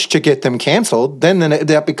push to get them canceled. Then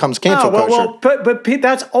that becomes cancel culture. But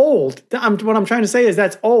that's old. What I'm trying to say is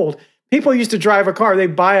that's old. People used to drive a car. They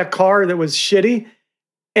buy a car that was shitty,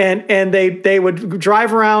 and they would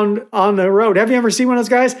drive around on the road. Have you ever seen one of those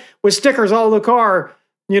guys with stickers all over the car?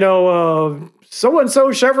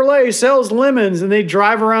 So-and-so Chevrolet sells lemons, and they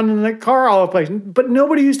drive around in the car all over the place. But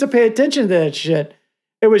nobody used to pay attention to that shit.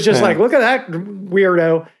 It was just like, look at that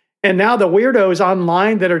weirdo. And now the weirdos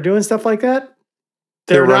online that are doing stuff like that,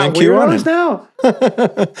 they're running QAnon now.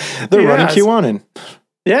 They're running QAnon.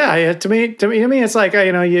 Yeah, to me, it's like,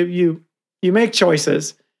 you make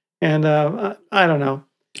choices, and I don't know.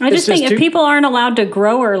 I just think if people aren't allowed to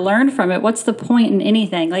grow or learn from it, what's the point in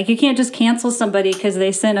anything? Like, you can't just cancel somebody because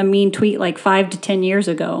they sent a mean tweet like 5 to 10 years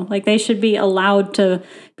ago. Like, they should be allowed to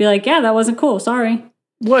be like, yeah, that wasn't cool. Sorry.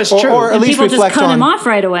 Well, it's true. Or at least people just cut him off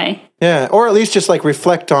right away. Yeah, or at least just like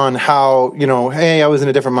reflect on how, hey, I was in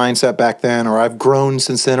a different mindset back then, or I've grown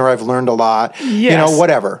since then, or I've learned a lot. Yes.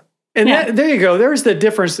 Whatever. And there you go. There's the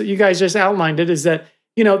difference that you guys just outlined. It is that,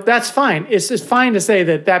 that's fine. It's fine to say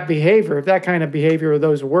that behavior, if that kind of behavior or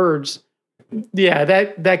those words,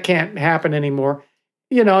 that can't happen anymore.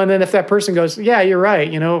 And then if that person goes, yeah, you're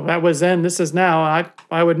right. That was then, this is now.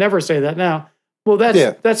 I would never say that now. Well,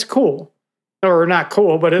 that's cool. Or not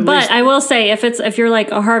cool, but at least. But I will say, if you're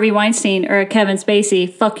like a Harvey Weinstein or a Kevin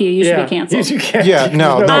Spacey, fuck you. You should be canceled.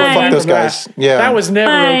 No, fuck those guys. Yeah, that was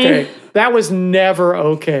never okay. That was never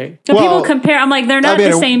okay. So people compare. I'm like, they're not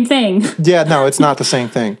the same thing. Yeah, no, it's not the same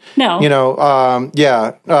thing. No.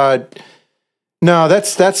 No,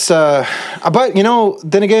 that's. But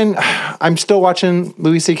then again, I'm still watching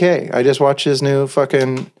Louis C.K. I just watched his new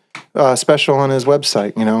fucking special on his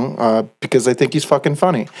website. Because I think he's fucking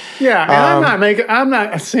funny. Yeah, and I'm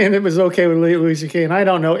not saying it was okay with Louis C.K. And I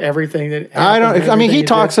don't know everything that. I don't. I mean, he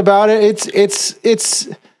talks about it. It's.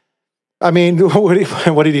 I mean,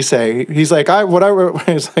 what did he say? He's like, he's like, you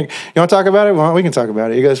want to talk about it? Well, we can talk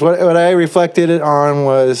about it. He goes, what I reflected it on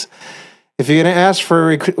was, if you're going to ask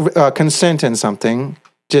for consent in something,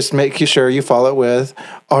 just make sure you follow it with,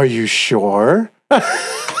 are you sure?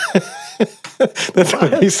 That's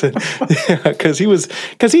what he said. Because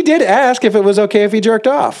he did ask if it was okay if he jerked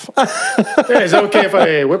off. Is it okay if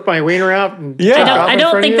I whip my wiener out? I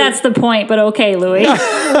don't think that's the point, but okay, Louis.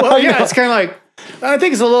 Well, it's kind of like, I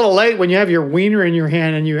think it's a little late when you have your wiener in your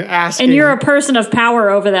hand and you ask. And you're a person of power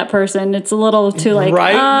over that person. It's a little too like,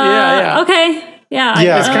 right? Yeah. Okay.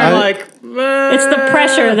 Yeah. It's kind of like. It's the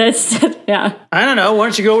pressure that's, yeah. I don't know. Why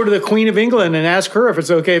don't you go over to the Queen of England and ask her if it's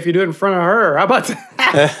okay if you do it in front of her? How about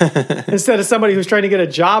that? Instead of somebody who's trying to get a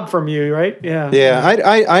job from you, right? Yeah. Yeah.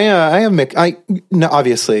 I have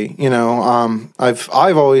obviously,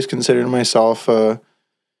 I've always considered myself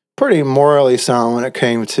pretty morally sound when it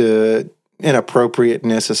came to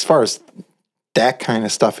inappropriateness as far as that kind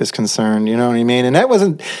of stuff is concerned. You know what I mean? And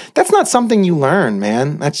that's not something you learn,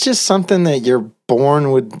 man. That's just something that you're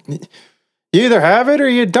born with. You either have it or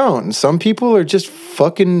you don't. Some people are just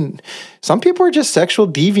some people are just sexual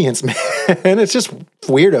deviants, man. It's just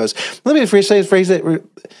weirdos. Let me phrase it.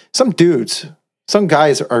 Some dudes, some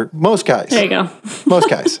guys most guys. There you go. Most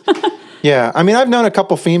guys. Yeah. I mean, I've known a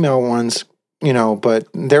couple female ones, but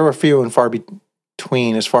there were few and far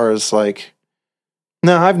between as far as like,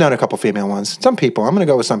 no, I've known a couple female ones. Some people. I'm going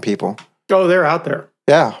to go with some people. Oh, they're out there.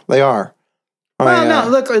 Yeah, they are. Well,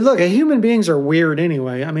 no, look, human beings are weird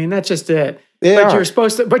anyway. I mean, that's just it. You're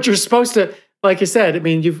supposed to, like you said, I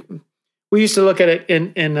mean, we used to look at it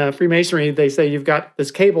in Freemasonry. They say you've got this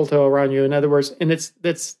cable tow around you. In other words, and it's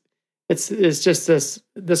just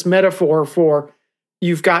this metaphor for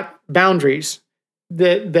you've got boundaries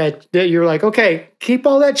that you're like, okay, keep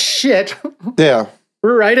all that shit. Yeah.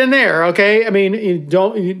 Right in there. Okay. I mean,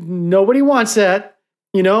 nobody wants that.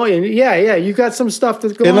 And you've got some stuff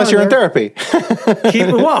that's going on. Unless you're in therapy.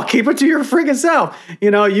 keep it to your freaking self.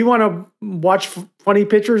 You want to watch funny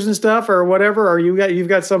pictures and stuff or whatever, or you've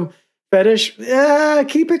got some fetish. Yeah,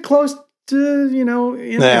 keep it close to,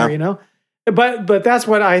 there, But that's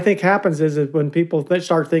what I think happens is when people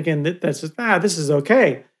start thinking that this is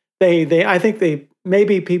okay. I think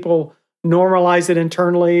maybe people normalize it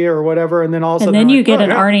internally or whatever, and then all of a sudden, and then you get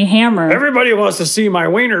an Arnie Hammer. Everybody wants to see my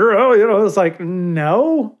wiener. Oh, it's like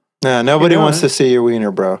no. Nah, nobody wants to see your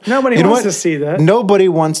wiener, bro. Nobody wants to see that. Nobody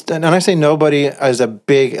wants to, and I say nobody as a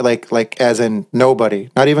big like as in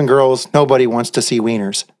nobody, not even girls. Nobody wants to see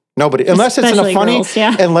wieners. Nobody, unless it's in a funny, girls,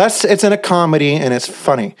 yeah. Unless it's in a comedy and it's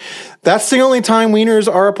funny. That's the only time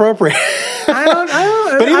wieners are appropriate. I don't.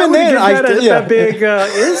 But even then, that big.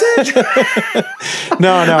 Is it?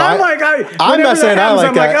 No. I'm not saying I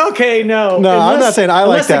like that. I'm like, okay, no. No, I'm not saying I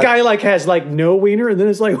like that. Unless the guy has no wiener, and then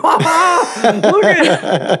it's like, look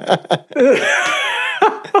at it.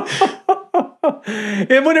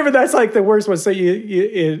 And whenever that's like the worst one, so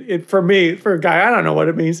for me, for a guy, I don't know what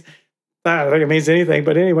it means. I don't think it means anything,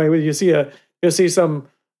 but anyway, you'll see some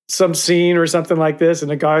scene or something like this,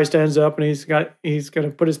 and the guy stands up and he's going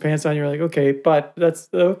to put his pants on. You're like, okay, but that's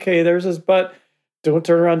okay. There's his butt. Don't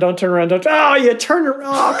turn around. You turn around.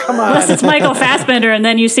 Oh, come on. Unless it's Michael Fassbender, and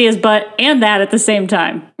then you see his butt and that at the same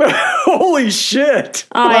time. Holy shit!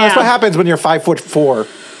 Oh, well, that's what happens when you're 5'4".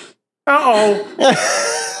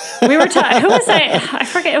 We were talking. Who was I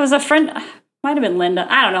forget. It was a friend. Might have been Linda.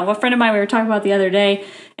 I don't know. A friend of mine we were talking about the other day.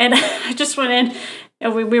 And I just went in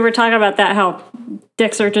and we were talking about that, how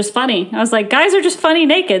dicks are just funny. I was like, guys are just funny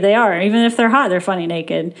naked. They are. Even if they're hot, they're funny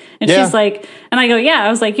naked. And she's like, and I go, yeah.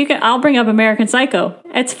 I was like, I'll bring up American Psycho.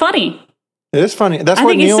 It's funny. It is funny. I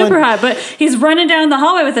think he's super hot, but he's running down the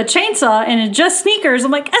hallway with a chainsaw and in just sneakers.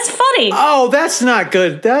 I'm like, that's funny. Oh, that's not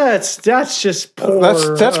good. That's just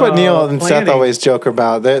poor. That's what Neil and planning. Seth always joke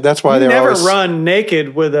about. That's why they never run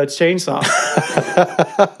naked with a chainsaw.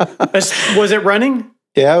 Was it running?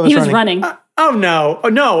 Yeah, it was. He was running. No.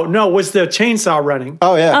 Was the chainsaw running?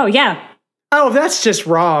 Oh yeah. Oh yeah. Oh, that's just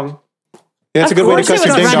wrong. Yeah, it's a good way to cut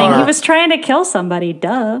your ding dong. He was trying to kill somebody.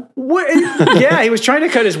 Duh. Yeah, he was trying to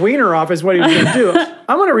cut his wiener off. Is what he was going to do.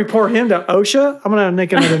 I'm going to report him to OSHA. I'm going to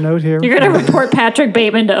make another note here. You're going to report Patrick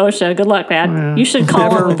Bateman to OSHA. Good luck, man. Yeah. You should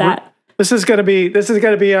call him with that. This is going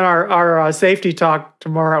to be our safety talk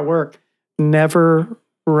tomorrow at work. Never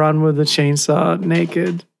run with a chainsaw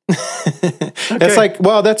naked. Okay. It's like,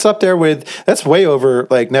 well, that's up there with, that's way over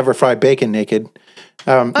like never fry bacon naked.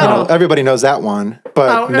 Everybody knows that one,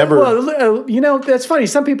 but never. Well, that's funny.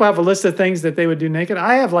 Some people have a list of things that they would do naked.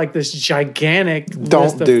 I have like this gigantic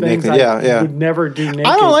list of things I would never do naked.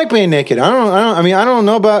 I don't like being naked. I don't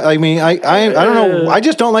know about. I don't know. I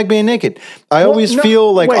just don't like being naked. I always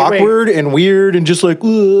feel like awkward and weird and just like.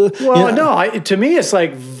 To me, it's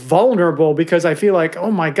like vulnerable because I feel like, oh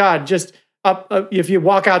my God, just if you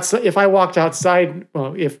walk outside. If I walked outside,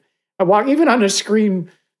 if I walk even on a screen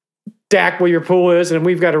deck where your pool is, and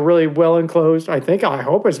we've got a really well enclosed. I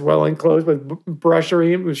hope it's well enclosed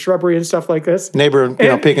with shrubbery and stuff like this. Neighbor,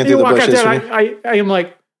 peeking through the bushes. I am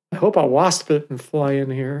like, I hope a wasp didn't fly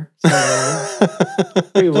in here. So, I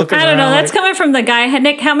don't know. That's coming from the guy.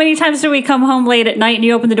 Nick, how many times do we come home late at night and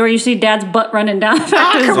you open the door, you see Dad's butt running down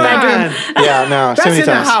back to his bedroom? Yeah, no, that's in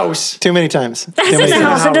the house. Too many times. That's in the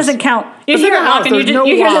house. It doesn't count. You hear it walking.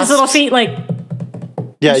 You hear those little feet like.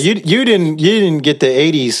 Yeah, you didn't get the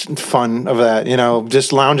 80s fun of that,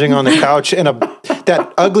 just lounging on the couch in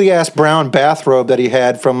that ugly ass brown bathrobe that he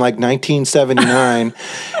had from like 1979,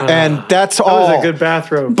 and that's all. That was a good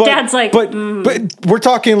bathrobe. But, Dad's like, but we're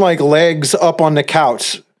talking like legs up on the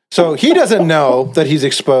couch, so he doesn't know that he's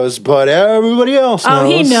exposed, but everybody else knows. Oh,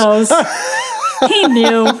 he knows. He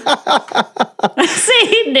knew. See,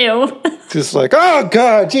 he knew. Just like, oh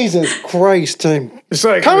God, Jesus Christ! It's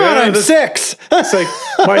like, come on, I'm 6. It's like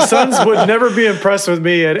my sons would never be impressed with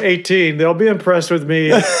me at 18. They'll be impressed with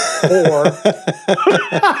me at 4.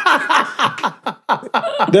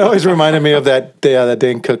 That always reminded me of that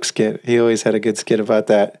Dane Cook skit. He always had a good skit about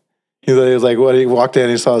that. He was like, he walked in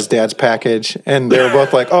and he saw his dad's package, and they were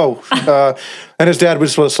both like, oh, and his dad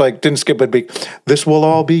was just like, didn't skip a beat. This will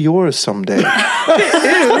all be yours someday.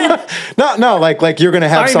 No, like you're going to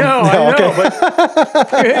have some. I know, but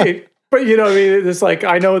I mean, it's like,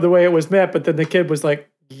 I know the way it was meant, but then the kid was like,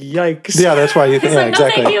 yikes. Yeah, that's why you think, like,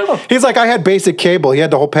 exactly. No, thank you. He's like, I had basic cable. He had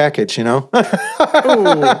the whole package, Ooh, there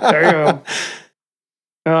you go.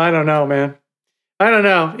 Oh, I don't know, man. I don't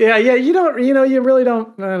know. Yeah, you don't, you really don't,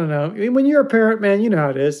 I don't know. When you're a parent, man, you know how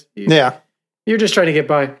it is. You're just trying to get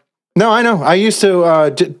by. No, I know. I used to,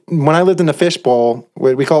 when I lived in the fishbowl,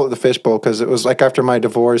 we call it the fishbowl because it was like after my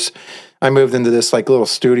divorce, I moved into this like little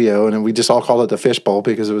studio and we just all called it the fishbowl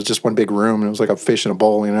because it was just one big room and it was like a fish in a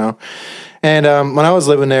bowl, And when I was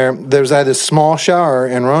living there, I had this small shower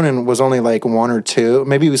and Ronan was only like 1 or 2.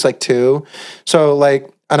 Maybe he was like 2. So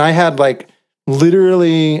like, and I had like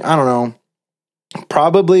literally, I don't know,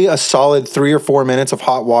 probably a solid 3 or 4 minutes of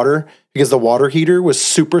hot water because the water heater was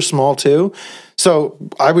super small too. So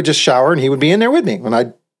I would just shower and he would be in there with me. When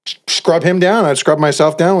I'd scrub him down, I'd scrub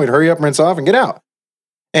myself down. We'd hurry up, rinse off, and get out.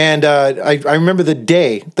 And I remember the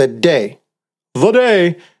day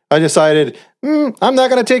I decided I'm not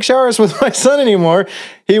going to take showers with my son anymore.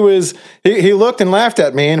 He looked and laughed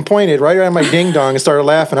at me and pointed right at my ding dong and started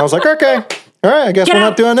laughing. I was like, okay, all right, I guess we're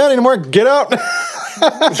not doing that anymore. Get out.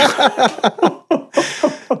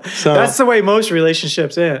 So that's the way most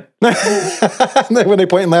relationships end. When they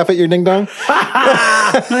point and laugh at your ding dong.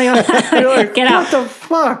 You're like, get out. What the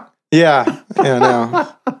fuck? Yeah,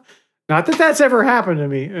 no. Not that that's ever happened to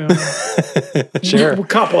me. Sure, a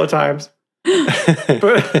couple of times.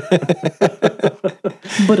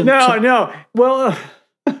 But no. Well,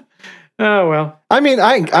 oh well. I mean,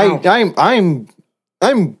 I'm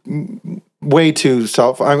way too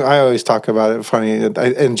I always talk about it funny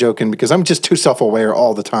and joking because I'm just too self-aware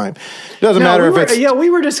all the time. It doesn't matter if it's... Yeah, we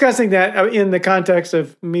were discussing that in the context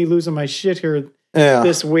of me losing my shit here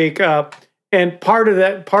this week. And part of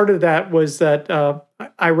that was that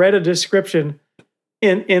I read a description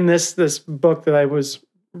in this book that I was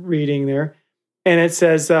reading there. And it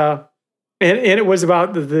says, and it was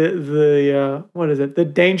about the what is it? The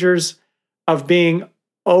dangers of being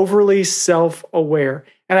overly self-aware.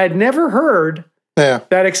 And I'd never heard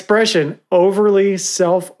that expression, overly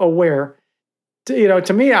self-aware.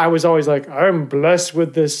 To me, I was always like, I'm blessed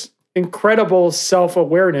with this incredible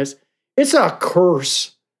self-awareness. It's a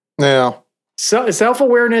curse. Yeah. So,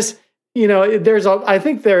 self-awareness, I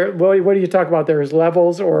think what do you talk about? There's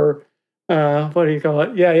levels or what do you call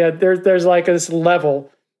it? Yeah. There's like this level.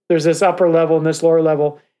 There's this upper level and this lower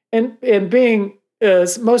level. And being,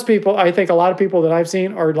 most people, I think a lot of people that I've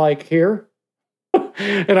seen are like here.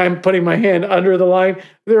 And I'm putting my hand under the line.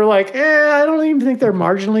 They're like, I don't even think they're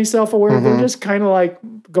marginally self-aware. Mm-hmm. They're just kind of like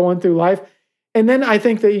going through life. And then I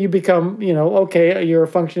think that you become, okay, you're a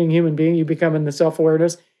functioning human being. You become in the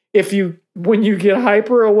self-awareness. When you get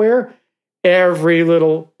hyper-aware, every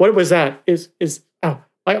little, what was that? Is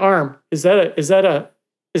my arm. Is that an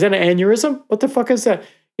aneurysm? What the fuck is that?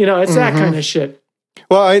 It's that kind of shit.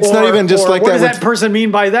 Well, it's not even just like what that. What does that person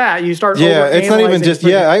mean by that? You start. Yeah, it's not even just.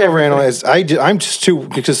 Yeah, I overanalyze. I'm just too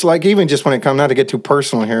because like even just when it comes, not to get too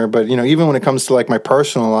personal here, but even when it comes to like my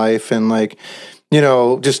personal life and like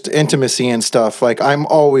just intimacy and stuff. Like I'm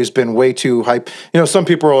always been way too hype. Some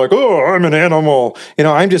people are like, oh, I'm an animal.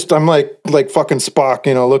 I'm like fucking Spock.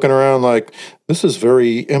 Looking around like this is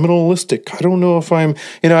very animalistic. I don't know if I'm.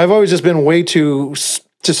 I've always just been way too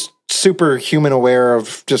just super human aware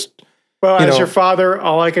of just. Well, as your father,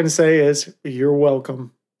 all I can say is you're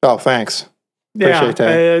welcome. Oh, thanks. Appreciate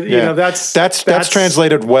that. You know, that's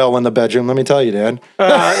translated well in the bedroom. Let me tell you, Dad.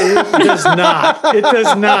 It does not. It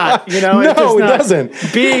does not. You know, it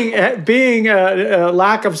doesn't. Being a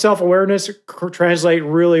lack of self-awareness translate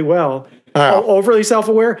really well. Overly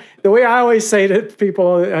self-aware. The way I always say to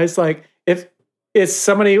people is like, if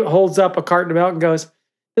somebody holds up a carton of milk and goes,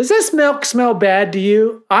 "Does this milk smell bad to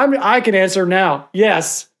you?" I can answer now.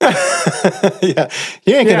 Yes.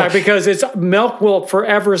 Because milk will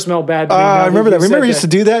forever smell bad to me. I remember that. Remember we used to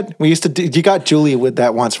do that? You got Julie with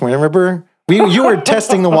that once. Remember? You were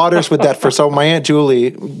testing the waters with that so my Aunt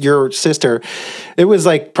Julie, your sister, it was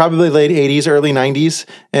like probably late 80s, early 90s.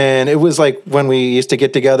 And it was like when we used to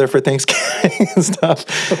get together for Thanksgiving and stuff.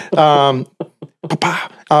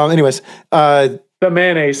 Anyways. The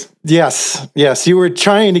mayonnaise. Yes. You were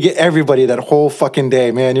trying to get everybody that whole fucking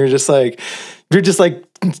day, man. It was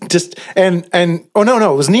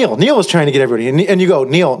Neil. Neil was trying to get everybody. And you go,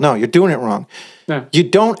 "Neil, no, you're doing it wrong." No. You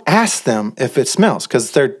don't ask them if it smells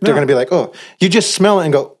because they're going to be like, "Oh," you just smell it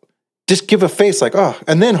and go, just give a face like, "Oh,"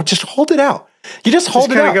 and then just hold it out. You just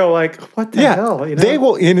hold it out. Go like, "What the hell?" You know? They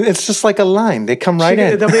will. It's just like a line. They come right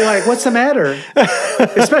in. They'll be like, "What's the matter?"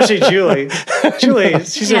 Especially Julie.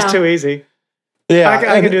 She's just too easy. Yeah,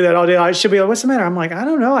 I can do that all day. I should be like, "What's the matter?" I'm like, "I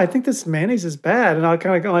don't know. I think this mayonnaise is bad," and I'll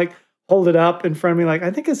kind of like hold it up in front of me, like,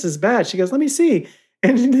 "I think this is bad." She goes, "Let me see."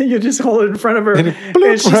 And you just hold it in front of her. And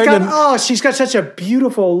she's got such a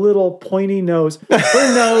beautiful little pointy nose.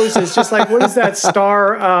 Her nose is just like, what is that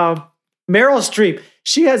star? Meryl Streep.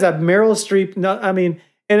 She has a Meryl Streep. And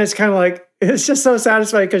it's kind of like, it's just so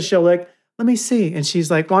satisfying because she'll like, "Let me see." And she's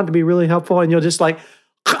like, want to be really helpful. And you'll just like,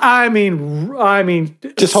 just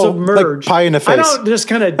submerge. Like pie in the face. I don't just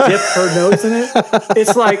kind of dip her nose in it.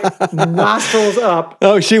 It's like nostrils up.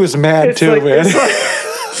 Oh, she was mad too, man.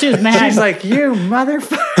 She was mad. She's like, "You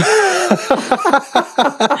motherfucker."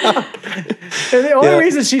 And the only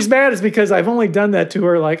reason she's mad is because I've only done that to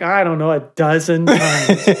her like, I don't know, a dozen times.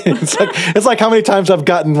 it's like how many times I've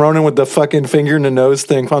gotten Ronan with the fucking finger in the nose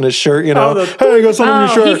thing on his shirt, you know. Hey, you got something in your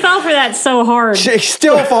shirt. He fell for that so hard. He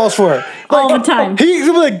still falls for it. All the time.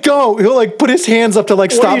 He'll like go. He'll like put his hands up to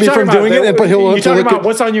like stop me from doing it. But he'll you talking about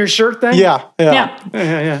what's on your shirt thing? Yeah.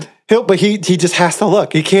 But he just has to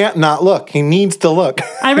look. He can't not look. He needs to look.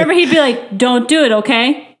 I remember he'd be like, "Don't do it,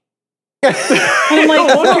 okay?" And I'm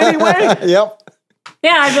like, "Look anyway." Yep.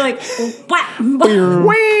 Yeah, I'd be like, "What?"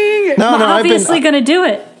 No, obviously going to do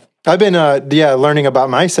it. I've been learning about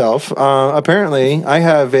myself. Apparently, I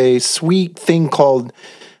have a sweet thing called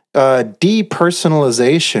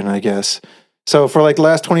depersonalization, I guess. So for like the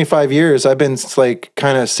last 25 years, I've been like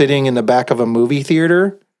kind of sitting in the back of a movie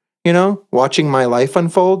theater, you know, watching my life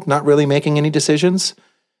unfold, not really making any decisions.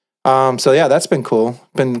 So yeah, that's been cool.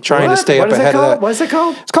 Been trying to stay up ahead of that. What's it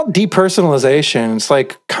called? It's called depersonalization. It's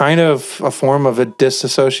like kind of a form of a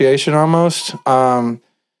disassociation almost. I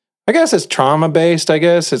guess it's trauma based. I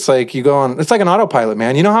guess it's like you go on. It's like an autopilot,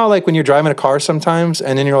 man. You know how like when you're driving a car sometimes,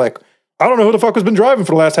 and then you're like, "I don't know who the fuck has been driving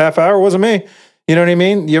for the last half hour. It wasn't me." You know what I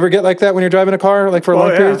mean? You ever get like that when you're driving a car, like for a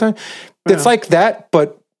long period of time? Yeah. It's like that,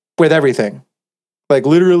 but with everything. Like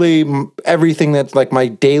literally everything that's like my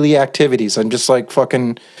daily activities. I'm just like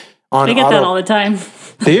fucking on. I get that all the time.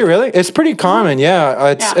 Do you really? It's pretty common.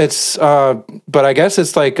 Yeah. It's but I guess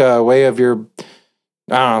it's like a way of your,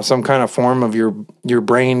 I don't know, some kind of form of your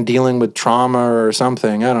brain dealing with trauma or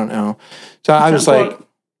something. I don't know. So I was like,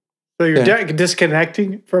 so you're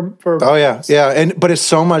disconnecting from. Oh yeah. Yeah. But it's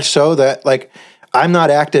so much so that like, I'm not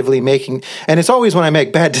actively making, and it's always when I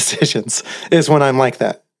make bad decisions is when I'm like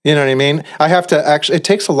that. You know what I mean? I have to actually, it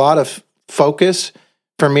takes a lot of focus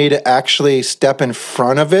for me to actually step in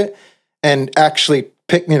front of it and actually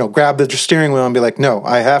grab the steering wheel and be like, no,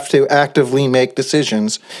 I have to actively make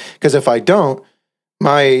decisions. Because if I don't,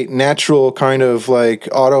 my natural kind of like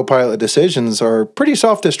autopilot decisions are pretty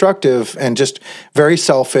self-destructive and just very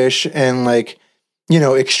selfish and like,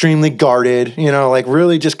 extremely guarded, like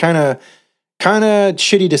really just kind of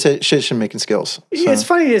shitty decision-making skills. So. It's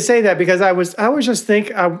funny to say that because I was just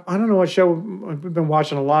thinking, I don't know what show, we've been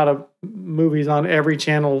watching a lot of movies on every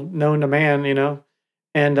channel known to man,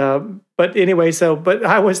 and, but anyway, but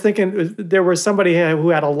I was thinking there was somebody who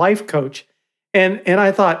had a life coach and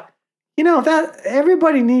I thought, that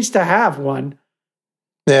everybody needs to have one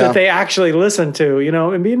that they actually listen to,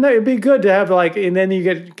 it'd be good to have and then you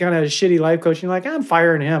get kind of a shitty life coach and you're like, I'm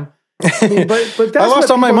firing him. But that's I lost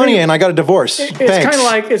all my money and I got a divorce. It's kind of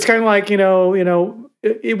like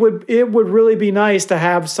it would really be nice to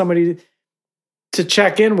have somebody to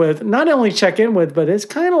check in with. Not only check in with, but it's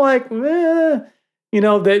kind of like that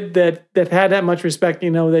had that much respect.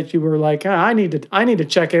 That you were like, I need to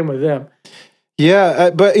check in with them. Yeah,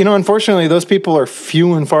 but unfortunately, those people are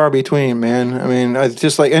few and far between, man. I mean, it's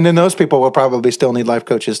just like, and then those people will probably still need life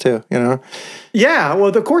coaches too. Yeah, well,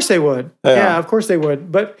 of course they would. Yeah, of course they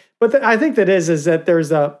would. But I think that is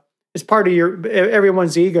that it's part of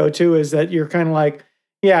everyone's ego too, is that you're kind of like,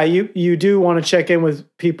 yeah, you do want to check in with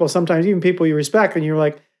people sometimes, even people you respect, and you're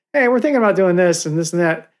like, hey, we're thinking about doing this and this and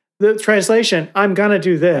that. The translation, I'm gonna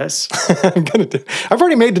do this. I've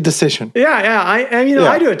already made the decision. Yeah.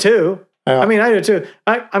 I do it too. Yeah. I mean, I do it too.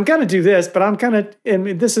 I'm gonna do this, but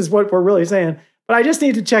and this is what we're really saying. But I just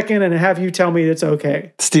need to check in and have you tell me it's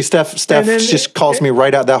okay. Steph just calls me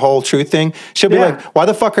right out that whole truth thing. She'll be like, "Why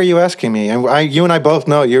the fuck are you asking me?" And you and I both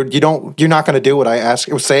know you're not going to do what I ask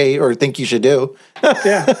or say or think you should do.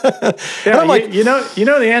 Yeah. I'm like, you know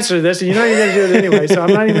the answer to this, and you're going to do it anyway. So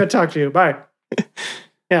I'm not even going to talk to you. Bye.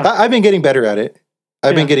 Yeah, I've been getting better at it.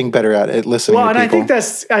 I've been getting better at it, listening. Well, to and people. I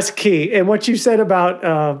think that's key. And what you said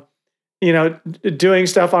about doing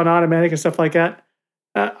stuff on automatic and stuff like that.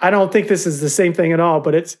 I don't think this is the same thing at all,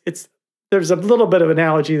 but it's there's a little bit of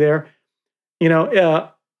analogy there.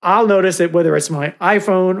 I'll notice it whether it's my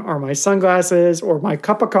iPhone or my sunglasses or my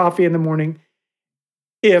cup of coffee in the morning.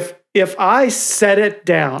 If I set it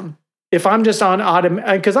down, if I'm just on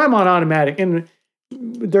automatic, because I'm on automatic, and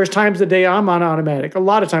there's times of the day I'm on automatic. A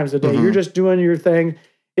lot of times of the day, you're just doing your thing.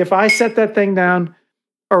 If I set that thing down,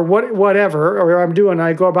 or whatever, or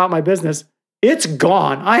I go about my business, it's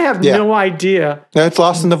gone. I have no idea. It's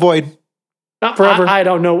lost in the void forever. I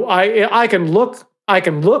don't know. I can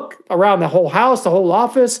look around the whole house, the whole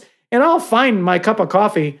office, and I'll find my cup of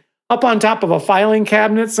coffee up on top of a filing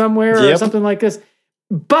cabinet somewhere or something like this.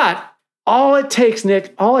 But all it takes,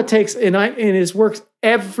 Nick, and it works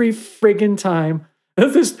every friggin' time.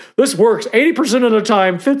 This works 80% of the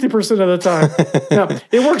time, 50% of the time. No,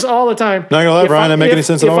 it works all the time. Not gonna lie, Brian, that make any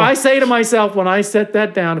sense at all. If I say to myself when I set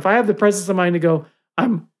that down, if I have the presence of mind to go,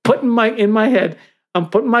 I'm putting my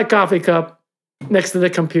coffee cup next to the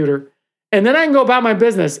computer, and then I can go about my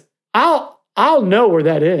business. I'll know where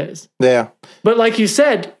that is. Yeah. But like you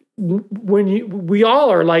said, we all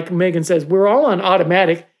are, like Megan says, we're all on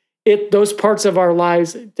automatic. Those parts of our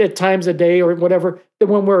lives at times a day or whatever,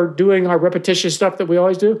 when we're doing our repetitious stuff that we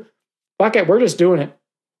always do, fuck it, we're just doing it.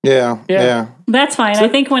 Yeah. That's fine. So, I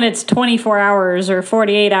think when it's 24 hours or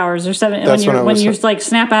 48 hours or 7, when you like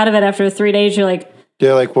snap out of it after 3 days, you're like,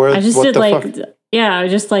 where I just did like, fuck? I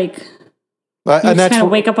just like, you just kind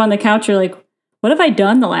of wake up on the couch. You're like, what have I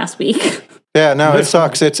done the last week? Yeah, no, it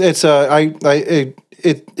sucks. It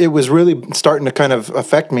was really starting to kind of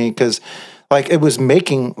affect me because. Like it was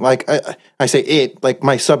making, like I say it, like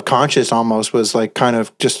my subconscious almost was like kind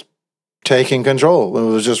of just taking control. It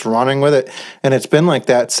was just running with it. And it's been like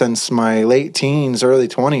that since my late teens, early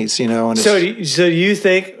 20s, And so do you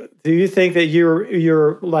think that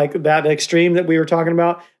you're like that extreme that we were talking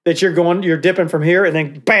about, that you're dipping from here and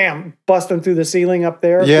then bam, busting through the ceiling up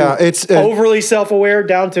there? Yeah, it's overly self-aware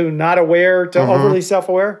down to not aware to overly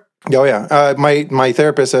self-aware? Oh yeah. My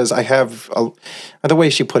therapist says I have, the way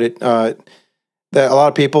she put it, that a lot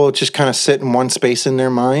of people just kind of sit in one space in their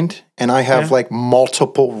mind, and I have like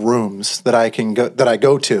multiple rooms that I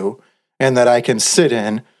go to and that I can sit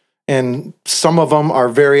in, and some of them are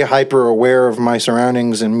very hyper aware of my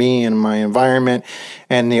surroundings and me and my environment,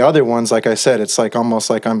 and the other ones, like I said, it's like almost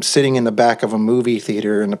like I'm sitting in the back of a movie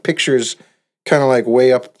theater and the picture's kind of like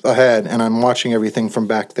way up ahead and I'm watching everything from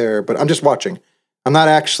back there, but I'm just watching. I'm not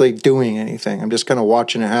actually doing anything. I'm just kind of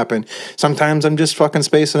watching it happen. Sometimes I'm just fucking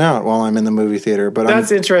spacing out while I'm in the movie theater. But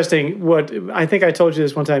that's interesting. What I think I told you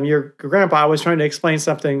this one time. Your grandpa, I was trying to explain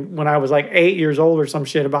something when I was like 8 years old or some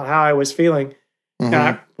shit about how I was feeling. And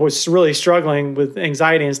I was really struggling with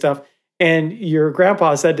anxiety and stuff. And your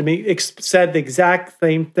grandpa said to me, said the exact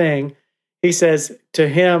same thing. He says to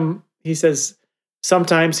him,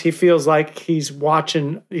 sometimes he feels like he's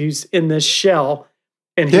in this shell.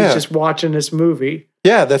 And he's just watching this movie.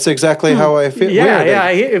 Yeah, that's exactly how I feel. Yeah,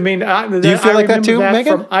 I mean, do you feel like that too,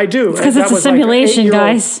 Megan? I do. Because it's a simulation,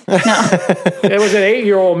 guys. No, it was an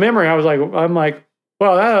 8-year-old memory. I'm like,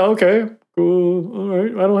 well, okay, cool, all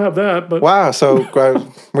right. I don't have that, but wow, so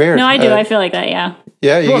weird. No, I do. I feel like that. Yeah.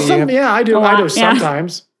 Yeah. I do. I do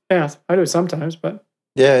sometimes. Yeah, I do sometimes, but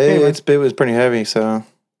yeah, it was pretty heavy. So,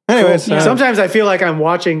 anyways, cool. Sometimes I feel like I'm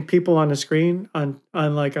watching people on the screen on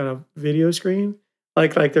like on a video screen.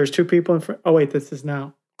 Like there's two people in front. Oh wait, this is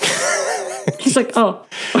now. He's like, oh.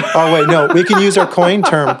 Oh wait, no. We can use our coin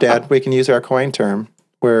term, Dad. We can use our coin term.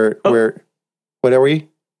 What are we?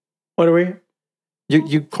 What are we?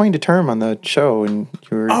 You coined a term on the show, and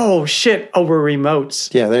you were. Oh shit! Oh, we're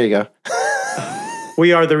remotes. Yeah, there you go.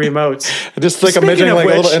 We are the remotes. Just like imagining like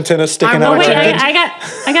a little antenna sticking out. Wait,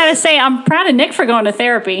 I gotta say, I'm proud of Nick for going to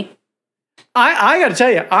therapy. I got to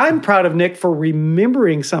tell you, I'm proud of Nick for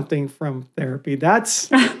remembering something from therapy.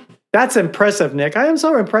 That's impressive, Nick. I am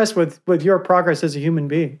so impressed with your progress as a human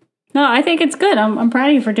being. No, I think it's good. I'm proud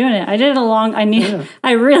of you for doing it. I did it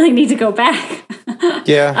I really need to go back.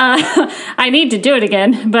 Yeah. I need to do it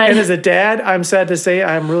again. But and as a dad, I'm sad to say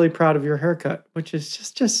I'm really proud of your haircut, which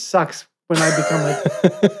is just sucks when I become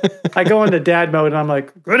like I go into dad mode and I'm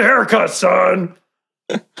like, good haircut, son.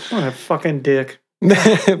 What a fucking dick.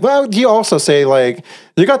 Well, you also say like,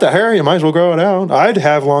 you got the hair, you might as well grow it out. I'd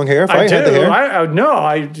have long hair if I had the hair.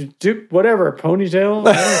 I do whatever, ponytail.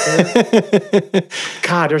 I don't care.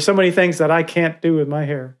 God, there's so many things that I can't do with my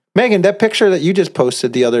hair. Megan, that picture that you just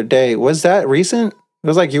posted the other day, was that recent? It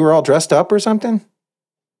was like you were all dressed up or something?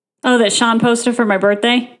 Oh, that Sean posted for my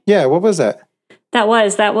birthday? Yeah, what was that? That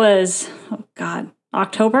was, oh God,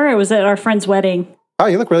 October? It was at our friend's wedding. Oh,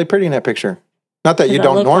 you look really pretty in that picture. Not that you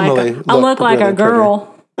don't normally I look like a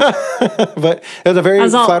girl. But it was a very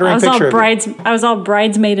flattering picture. I was all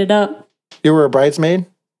bridesmaided up. You were a bridesmaid?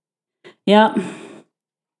 Yep.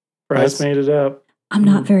 Bridesmaided up. I'm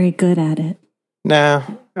not very good at it. No,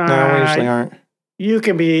 we usually aren't. You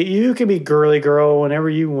can be girly girl whenever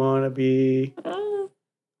you want to be.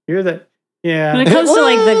 You're the yeah. When it comes to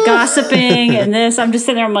like the gossiping and this, I'm just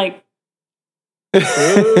sitting there. I'm like,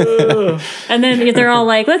 and then they're all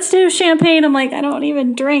like, "Let's do champagne." I'm like, I don't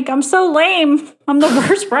even drink. I'm so lame. I'm the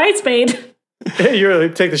worst bridesmaid. You really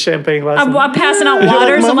take the champagne glass. I'm passing out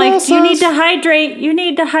waters. I'm like, you need to hydrate. You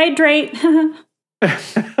need to hydrate.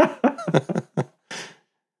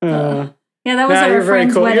 Yeah, that was at our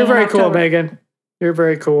friend's wedding. You're very cool, Megan. You're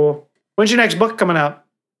very cool. When's your next book coming out?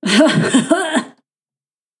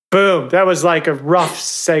 Boom. That was like a rough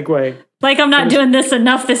segue. Like I'm not doing this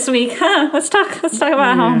enough this week. Let's talk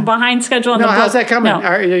about how I'm behind schedule. No, how's that coming? No.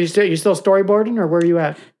 Are you still storyboarding or where are you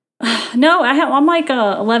at? No, I'm like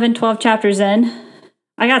 11, 12 chapters in.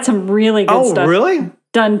 I got some really good stuff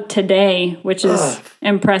done today, which is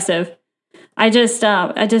impressive. This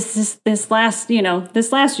last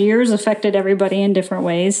year's affected everybody in different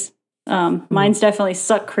ways. Mine's definitely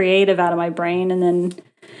sucked creative out of my brain. And then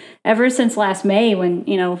ever since last May when,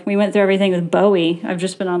 we went through everything with Bowie, I've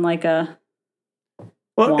just been on like a...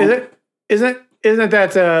 Well, isn't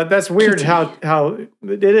that, that's weird how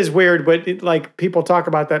it is weird, but like people talk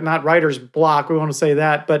about that, not writer's block. We want to say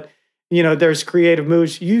that, but there's creative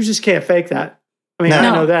moods. You just can't fake that. I mean,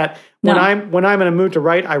 I know that when I'm in a mood to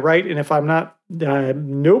write, I write. And if I'm not,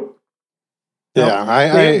 nope. Yeah, I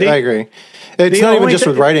agree. It's not even just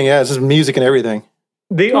with writing. Yeah, it's just music and everything.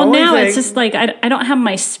 It's just like I don't have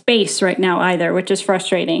my space right now either, which is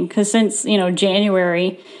frustrating because since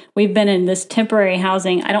January we've been in this temporary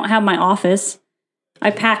housing. I don't have my office.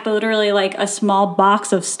 I packed literally like a small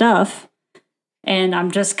box of stuff, and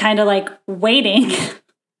I'm just kind of like waiting.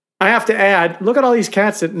 I have to add, look at all these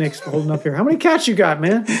cats that Nick's holding up here. How many cats you got,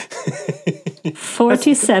 man?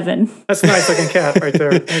 47. That's a nice looking cat right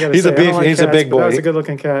there. He's a big boy. That's a good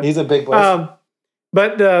looking cat. He's a big boy.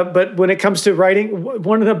 But when it comes to writing,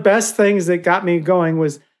 one of the best things that got me going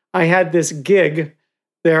was I had this gig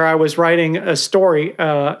there. I was writing a story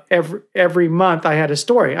every month. I had a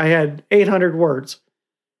story. I had 800 words.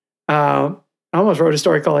 I almost wrote a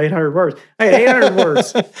story called 800 Words. I had 800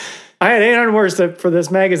 words. I had 800 words for this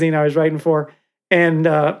magazine I was writing for. And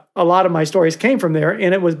a lot of my stories came from there.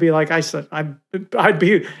 And it would be like I said, I'd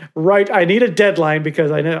be right. I need a deadline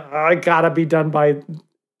because I know I got to be done by,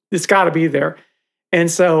 it's got to be there. And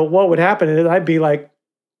so what would happen is I'd be like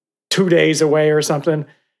 2 days away or something.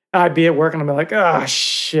 I'd be at work and I'd be like, oh,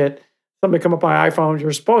 shit. Somebody come up on my iPhone.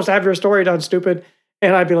 You're supposed to have your story done, stupid.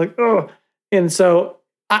 And I'd be like, oh. And so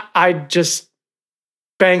I'd just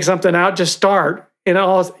bang something out, just start. And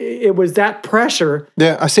it was that pressure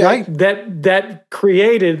that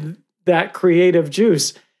created that creative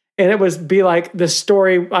juice. And it would be like the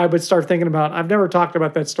story I would start thinking about. I've never talked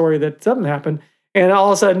about that story that doesn't happen. And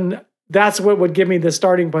all of a sudden, that's what would give me the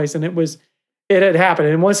starting place. And it had happened.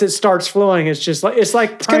 And once it starts flowing, it's just like, it's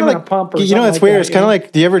kind of like a pump or something. It's weird. It's kind of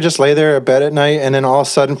like, do you ever just lay there at bed at night and then all of a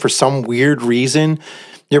sudden, for some weird reason,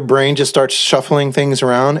 your brain just starts shuffling things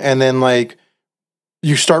around and then like,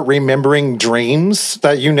 you start remembering dreams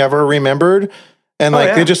that you never remembered. And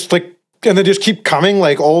like, they just like, and they just keep coming,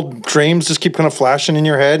 like old dreams just keep kind of flashing in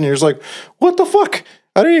your head. And you're just like, what the fuck?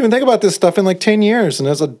 I didn't even think about this stuff in like 10 years.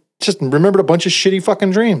 And just remembered a bunch of shitty fucking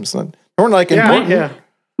dreams. They weren't like important. Yeah.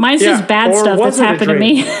 Mine's just bad stuff that's happened to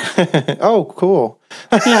me. Oh, cool.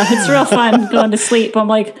 Yeah, it's real fun going to sleep. I'm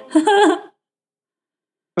like,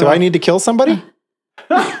 do I need to kill somebody?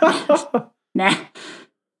 Nah.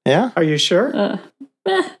 Yeah? Are you sure? Uh,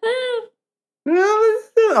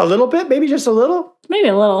 A little bit, maybe just a little. maybe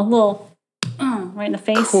a little right in the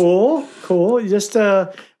face. Cool. You just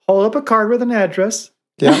hold up a card with an address.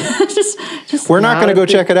 Yeah. just We're not going to go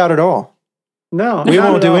check it out at all. No, we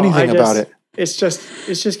won't do anything about it. It's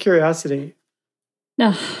just curiosity.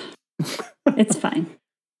 No, it's fine.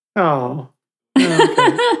 Oh.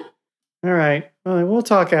 Okay. All right. Well, we'll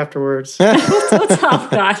talk afterwards. Oh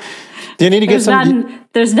God. Do you need to get some?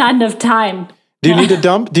 There's not enough time. Do you need to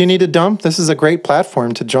dump? Do you need to dump? This is a great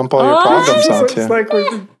platform to jump all your problems onto. It's like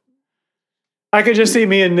I could just see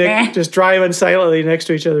me and Nick just driving silently next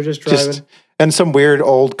to each other, just driving. And some weird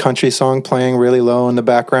old country song playing really low in the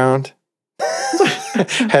background.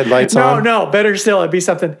 Headlights on. No, better still, it'd be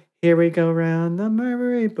something. Here we go round the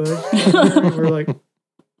Murray bush. We're like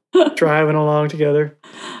driving along together,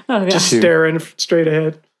 just staring straight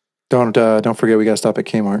ahead. Don't forget we got to stop at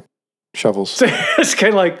Kmart. Shovels. It's kind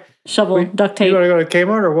of like shovel, duct tape. You want to go to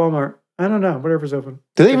Kmart or Walmart? I don't know. Whatever's open.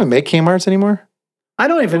 Do they even make Kmarts anymore? I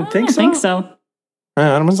don't even think so. I think so.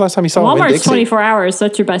 When's the last time you saw Walmart's 24 hours, so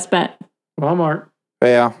that's your best bet. Walmart.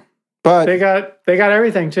 Yeah. But they got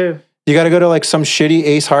everything too. You got to go to like some shitty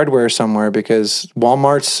Ace Hardware somewhere because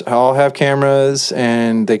Walmarts all have cameras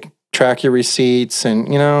and they track your receipts. And,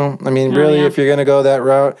 if you're going to go that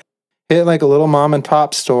route, hit like a little mom and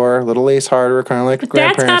pop store, little Ace Hardware, kind of like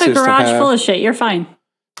grandparents used to have. Dad's got a garage full of shit. You're fine.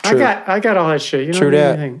 True. I got all that shit. You True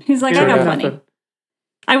that. He's like, I got plenty.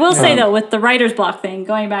 I will say though, with the writer's block thing,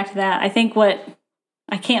 going back to that, I think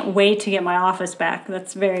I can't wait to get my office back.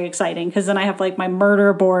 That's very exciting because then I have like my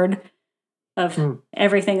murder board of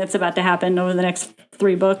everything that's about to happen over the next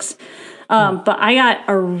 3 books. But I got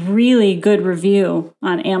a really good review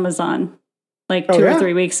on Amazon like 2 or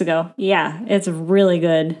 3 weeks ago. Yeah, it's really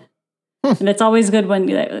good. And it's always good when,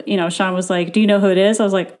 Sean was like, do you know who it is? I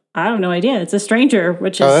was like, I have no idea. It's a stranger,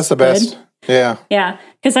 which is that's the best. Yeah. Yeah.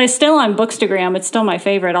 Because I still on Bookstagram, it's still my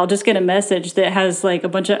favorite. I'll just get a message that has like a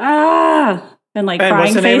bunch of and like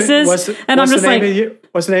crying faces. What's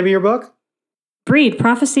the name of your book? Breed,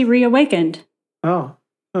 Prophecy Reawakened. Oh.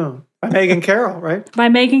 By Megan Carroll, right? By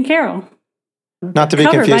Megan Carroll. Not to be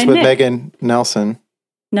confused with Megan Nelson.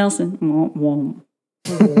 Nelson. No,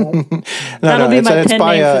 it's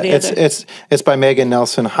by it's by Megan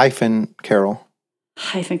Nelson Carroll.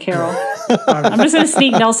 Carroll. I'm just gonna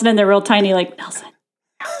sneak Nelson in there real tiny, like Nelson.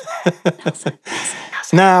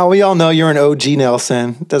 Nah, we all know you're an OG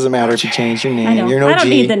Nelson. It doesn't matter if you change your name. You're an OG. I don't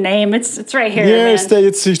need the name. It's right here. Yes, man.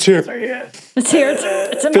 it's here. It's here.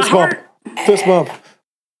 It's in my heart. Fist bump.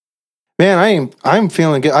 Man, I'm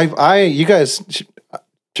feeling good. You guys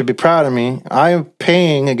should be proud of me. I'm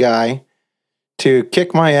paying a guy to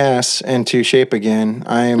kick my ass into shape again.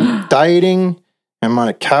 I am dieting. I'm on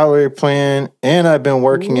a calorie plan, and I've been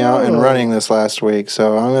working out and running this last week,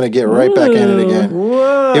 so I'm gonna get right back in it again.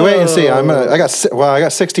 Whoa. You wait and see. I got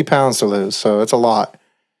 60 pounds to lose, so it's a lot.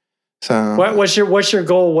 So what's your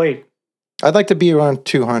goal weight? I'd like to be around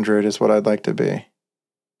 200 is what I'd like to be.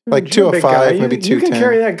 Like 205, maybe 210. You can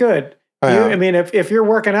carry that good. Yeah. I mean, if you're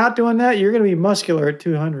working out doing that, you're going to be muscular at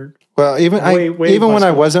 200. Well, even when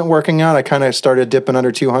I wasn't working out, I kind of started dipping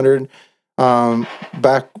under 200. Back,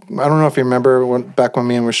 I don't know if you remember back when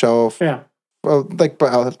me and Rochelle,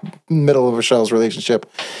 middle of Rochelle's relationship,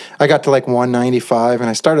 I got to like 195 and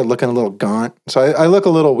I started looking a little gaunt. So I look a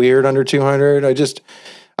little weird under 200.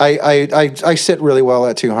 I sit really well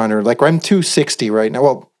at 200. Like I'm 260 right now.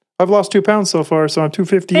 Well, I've lost 2 pounds so far, so I'm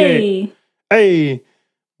 258. Hey.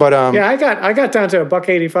 But I got down to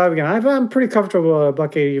 $185 again. I'm pretty comfortable at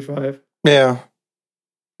 $185. Yeah.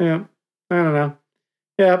 Yeah. I don't know.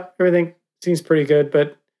 Yeah, everything seems pretty good,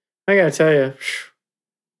 but I gotta tell you,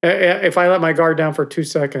 if I let my guard down for 2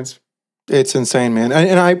 seconds, it's insane, man.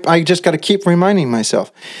 And I just got to keep reminding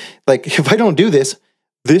myself, like, if I don't do this,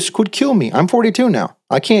 this could kill me. I'm 42 now.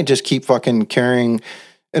 I can't just keep fucking carrying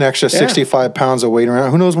an extra 65 pounds of weight around.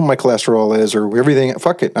 Who knows what my cholesterol is or everything.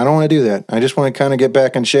 Fuck it. I don't want to do that. I just want to kind of get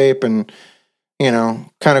back in shape and,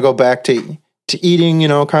 kind of go back to eating,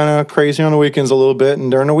 kind of crazy on the weekends a little bit. And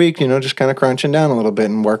during the week, just kind of crunching down a little bit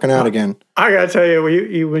and working out again. I got to tell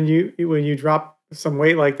you, when you drop some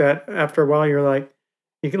weight like that, after a while, you're like,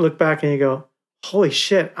 you can look back and you go, holy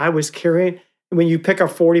shit, I was carrying, when you pick a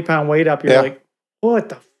 40-pound weight up, you're like, what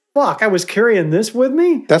the fuck? I was carrying this with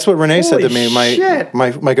me? That's what Renee said to me,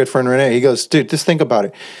 my good friend Renee. He goes, dude, just think about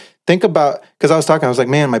it. Because I was like,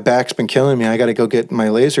 man, my back's been killing me. I got to go get my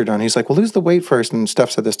laser done. He's like, well, lose the weight first. And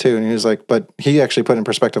Steph said this too. And he was like, but he actually put in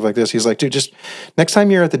perspective like this. He's like, dude, just next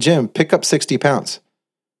time you're at the gym, pick up 60 pounds.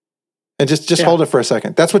 And just hold it for a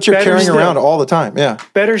second. That's what you're carrying around all the time. Yeah.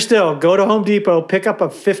 Better still, go to Home Depot, pick up a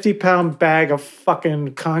 50-pound bag of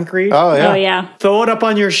fucking concrete. Oh, yeah. Oh, yeah. Throw it up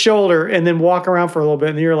on your shoulder and then walk around for a little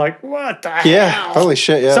bit. And you're like, what the hell? Yeah. Holy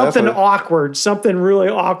shit. Yeah. Something awkward. Something really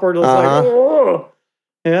awkward. It's like, oh.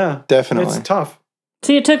 Yeah. Definitely. It's tough.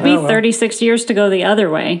 See, it took me 36 years to go the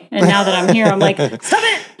other way. And now that I'm here, I'm like, stop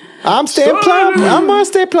it. I'm staying plump. I'm going to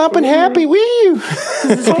stay plump and happy. Woo!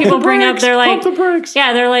 People bring up, they're like, pump the brakes.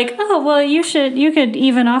 Yeah, they're like, oh, well, you could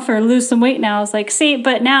even off or lose some weight now. I was like, see,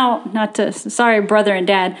 but now, sorry, brother and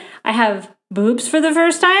dad, I have boobs for the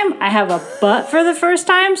first time. I have a butt for the first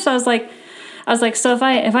time. So I was like, so if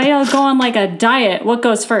I go on like a diet, what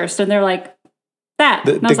goes first? And they're like, that.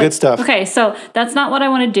 The good stuff. Okay, so that's not what I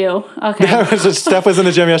want to do. Okay. Steph was in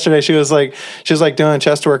the gym yesterday. She was like doing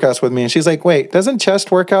chest workouts with me, and she's like, "Wait, doesn't chest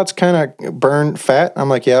workouts kind of burn fat?" I'm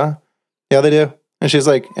like, "Yeah, they do." And she's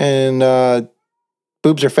like, "And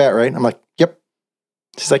boobs are fat, right?" I'm like, "Yep."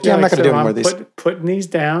 She's like, "Yeah, I'm not going to do any more of these." Putting these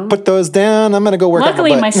down. Put those down. I'm going to go work.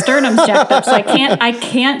 Luckily, out my sternum's jacked up, so I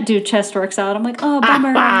can't do chest works out. I'm like, oh,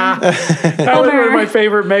 bummer. That was one of my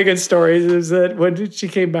favorite Megan stories. Is that when she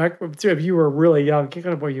came back? You were really young.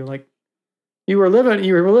 You were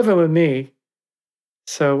living with me.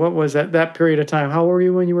 So what was that period of time? How old were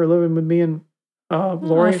you when you were living with me and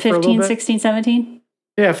Lori? 15, 16, 17.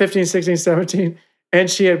 Yeah, 15, 16, 17. And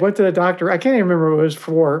she had went to the doctor. I can't even remember what it was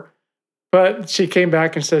for. But she came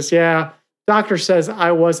back and says, yeah, doctor says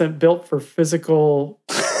I wasn't built for physical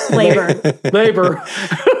labor.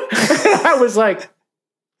 I was like,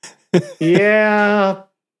 yeah.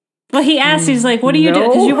 Well, he asked, he's like, what do you do?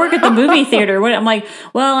 Because you work at the movie theater. I'm like,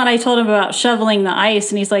 well, and I told him about shoveling the ice.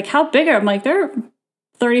 And he's like, how big are? I'm like, they're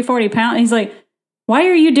 30, 40 pounds. And he's like, why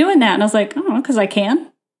are you doing that? And I was like, I don't know, because I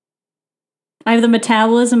can. I have the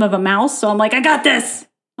metabolism of a mouse. So I'm like, I got this.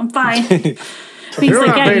 I'm fine. He's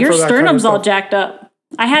like, yeah, your sternum's all jacked up.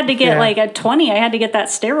 I had to get at 20, I had to get that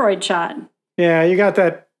steroid shot. Yeah, you got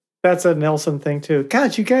that. That's a Nelson thing too.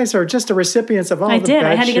 God, you guys are just the recipients of all the bad shit.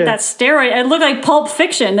 I had to get that steroid. It looked like Pulp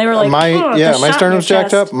Fiction. They were like, my sternum's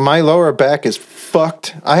jacked up. My lower back is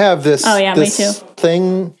fucked. I have this. Oh yeah, this me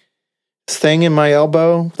too. Thing in my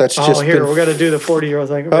elbow that's just here we're gonna do the 40-year-old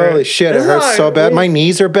thing. Holy shit, it hurts so bad. My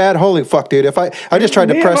knees are bad. Holy fuck, dude. If I just tried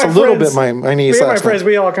to press a little bit my knees last friends,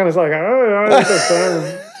 we all kind of like,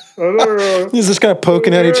 he's just kind of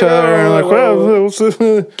poking at each other and like, well,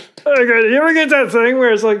 you ever get that thing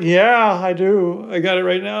where it's like, yeah, I do. I got it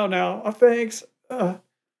right now. Oh, thanks. Oh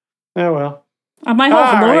well. My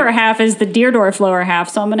whole lower half is the Deerdorf lower half,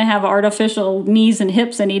 so I'm gonna have artificial knees and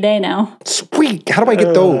hips any day now. Sweet. How do I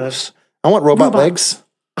get those? I want robot legs.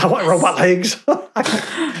 I want robot legs.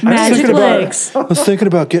 Magic legs. I was thinking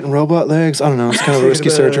about getting robot legs. I don't know. It's kind of a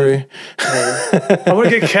risky surgery. I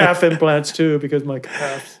want to get calf implants too because my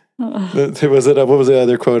calves. What was the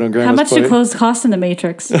other quote on Grandma's How much Boy? do clothes cost in the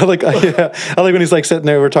Matrix? I like when he's like sitting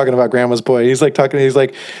there, we're talking about Grandma's Boy. He's like talking. He's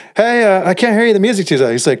like, "Hey, I can't hear you. The music's too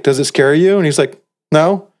loud." He's like, "Does it scare you?" And he's like,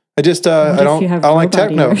 "No, I just I don't like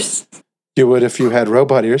techno." Ears? You would if you had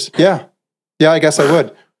robot ears. Yeah, I guess I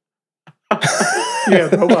would.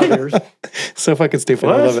 Yeah, robot ears. So fucking stupid.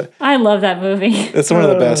 I love it. I love that movie. It's one of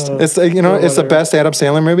the best. It's it's the best Adam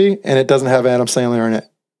Sandler movie, and it doesn't have Adam Sandler in it.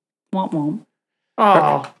 Womp womp.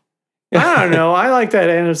 Oh, I don't know. I like that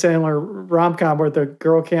Adam Sandler rom-com where the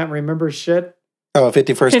girl can't remember shit. Oh,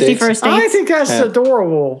 50 First Dates. I think that's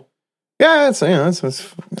adorable. Yeah, it's I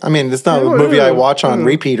mean, it's not a movie I watch on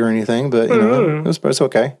repeat or anything, but it's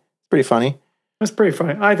okay. It's pretty funny. It's pretty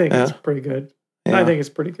funny. I think it's pretty good. Yeah. I think it's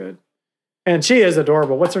pretty good. And she is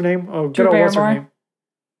adorable. What's her name? Oh, Drew what's her name?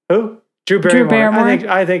 Who? Drew Barrymore.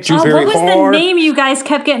 I think Drew Barrymore. What was the name you guys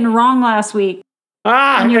kept getting wrong last week?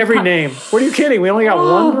 Every name. What are you kidding? We only got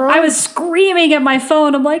one wrong? I was screaming at my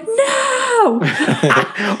phone. I'm like, no.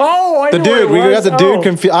 I got the dude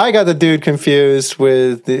confused. I got the dude confused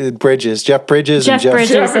with the Bridges. Jeff Bridges. That's right.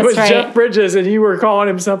 Jeff Bridges, and you were calling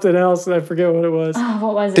him something else, and I forget what it was. Oh,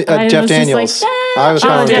 what was it? Jeff Daniels. I was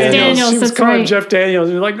calling Jeff Daniels. She was calling Jeff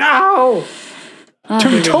Daniels. You're like, no.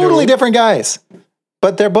 Two totally different guys,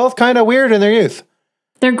 but they're both kind of weird in their youth.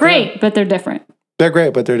 They're great, but they're different. They're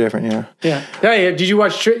great, but they're different. Yeah. Yeah. Hey, did you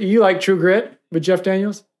watch? You like True Grit with Jeff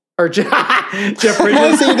Daniels or Jeff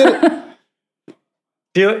Bridges?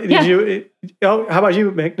 Did you? How about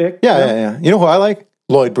you, Nick? Yeah. You know who I like?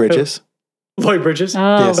 Lloyd Bridges. Lloyd Bridges.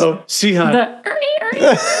 Oh, yes. Sihan.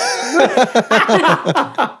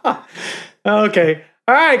 Okay.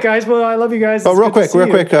 All right, guys. Well, I love you guys. Real quick.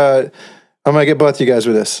 I'm going to get both you guys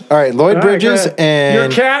with this. All right, Lloyd Bridges and... Your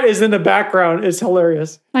cat is in the background. It's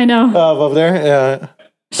hilarious. I know. Oh, over there? Yeah.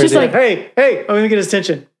 She's like... Hey, I'm going to get his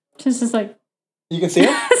attention. She's just like... You can see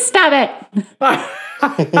him? Stop it.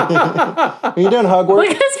 Are you doing hug work? Look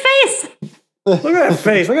at his face. Look at that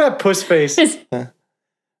face. Look at that puss face.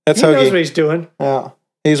 That's He knows what Hoagie. he's doing. Yeah.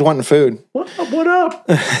 He's wanting food. What up?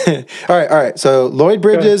 All right. So Lloyd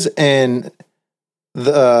Bridges and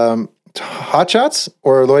the Hot Shots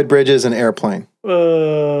or Lloyd Bridges and Airplane?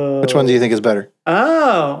 Which one do you think is better?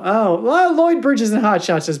 Well, Lloyd Bridges and Hot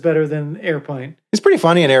Shots is better than Airplane. He's pretty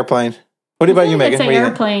funny in Airplane. What about you, Megan? It's an What do you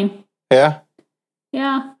think? Airplane. Yeah?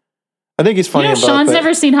 Yeah. I think he's funny in both. Sean's but-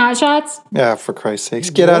 never seen Hot Shots. Yeah, for Christ's sakes.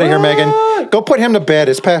 Get out of here, Megan. Go put him to bed.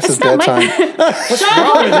 It's past his not my- bedtime. What's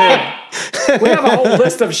wrong with him? We have a whole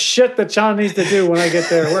list of shit that Sean needs to do when I get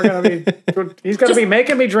there. He's going to be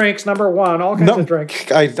making me drinks, number one, all kinds of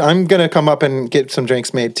drinks. I'm going to come up and get some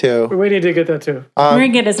drinks made too. We need to get that too. We're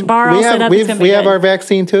going to get his bar all set up. We have our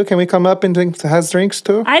vaccine too. Can we come up and has drinks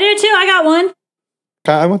too? I do too. I got one.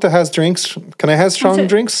 I want to has drinks. Can I have strong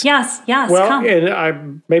drinks? Yes. Well, Come.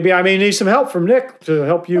 and maybe I may need some help from Nick to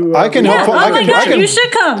help you. I can help. Oh my God, you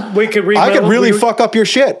should come. We could. I could really fuck up your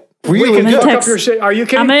shit. We Really can good. fuck up your shit. Are you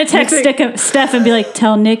kidding? I'm going to text Steph and be like,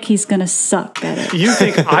 tell Nick he's going to suck at it. You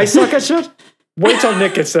think I suck at shit? Wait till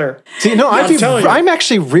Nick gets there. See, no, telling you. I'm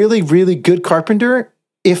actually really, really good carpenter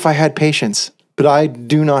if I had patience. But I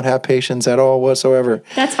do not have patience at all whatsoever.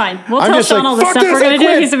 That's fine. We'll I'm tell just Sean like, all the "Fuck stuff this, we're going I to do.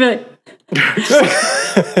 quit." He's going to be like,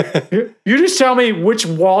 You just tell me which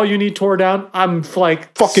wall you need tore down. I'm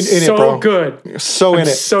like Fucking in it, so bro. good. So in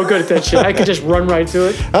it. So good at that shit. I could just run right to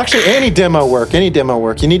it. Actually, any demo work. You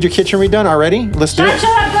need your kitchen redone already? Let's do Sean, it. shut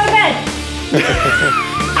up. Go to bed.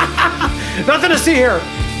 Nothing to see here.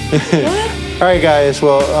 All right, guys.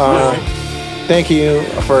 Well, thank you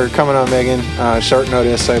for coming on, Megan. Short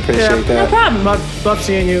notice. I appreciate No that. problem. Love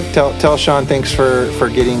seeing you. Tell Sean thanks for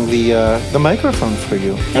getting the microphone for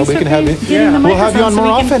you. And we for can have you. getting the We'll have you on microphone so more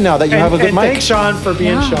we can- often now that you have a good and mic. thanks, Sean, for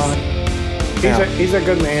being Yes. Sean. He's a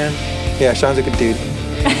good man. Yeah, Sean's a good dude.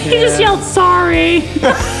 He just yelled, sorry.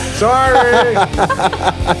 Sorry.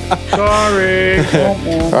 Sorry.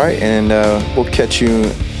 All right, and we'll catch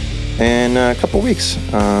you in a couple weeks.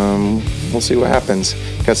 We'll see what happens.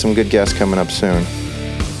 Got some good guests coming up soon.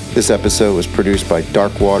 This episode was produced by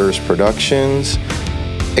Dark Waters Productions,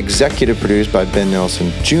 executive produced by Ben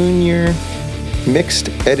Nelson Jr., mixed,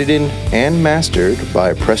 edited, and mastered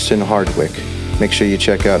by Preston Hardwick. Make sure you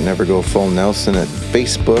check out Never Go Full Nelson at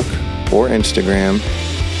Facebook or Instagram,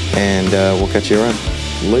 and we'll catch you around.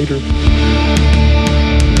 Later.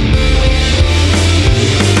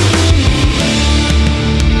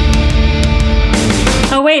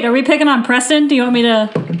 Oh, wait. Are we picking on Preston? Do you want me to?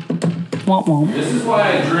 Womp womp. This is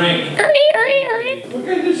why I drink. What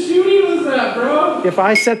kind of shooting was that, bro? If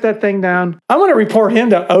I set that thing down, I'm going to report him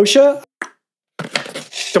to OSHA.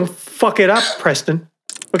 Don't fuck it up, Preston.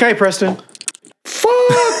 Okay, Preston.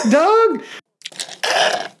 Fuck, Doug.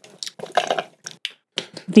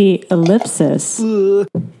 The ellipsis.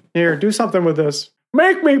 Here, do something with this.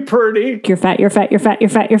 Make me pretty. You're fat, you're fat, you're fat, you're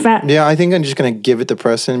fat, you're fat. Yeah, I think I'm just going to give it to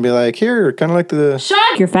Preston and be like, here, kind of like the...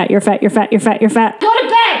 You're fat, you're fat, you're fat, you're fat. Go to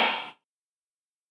bed!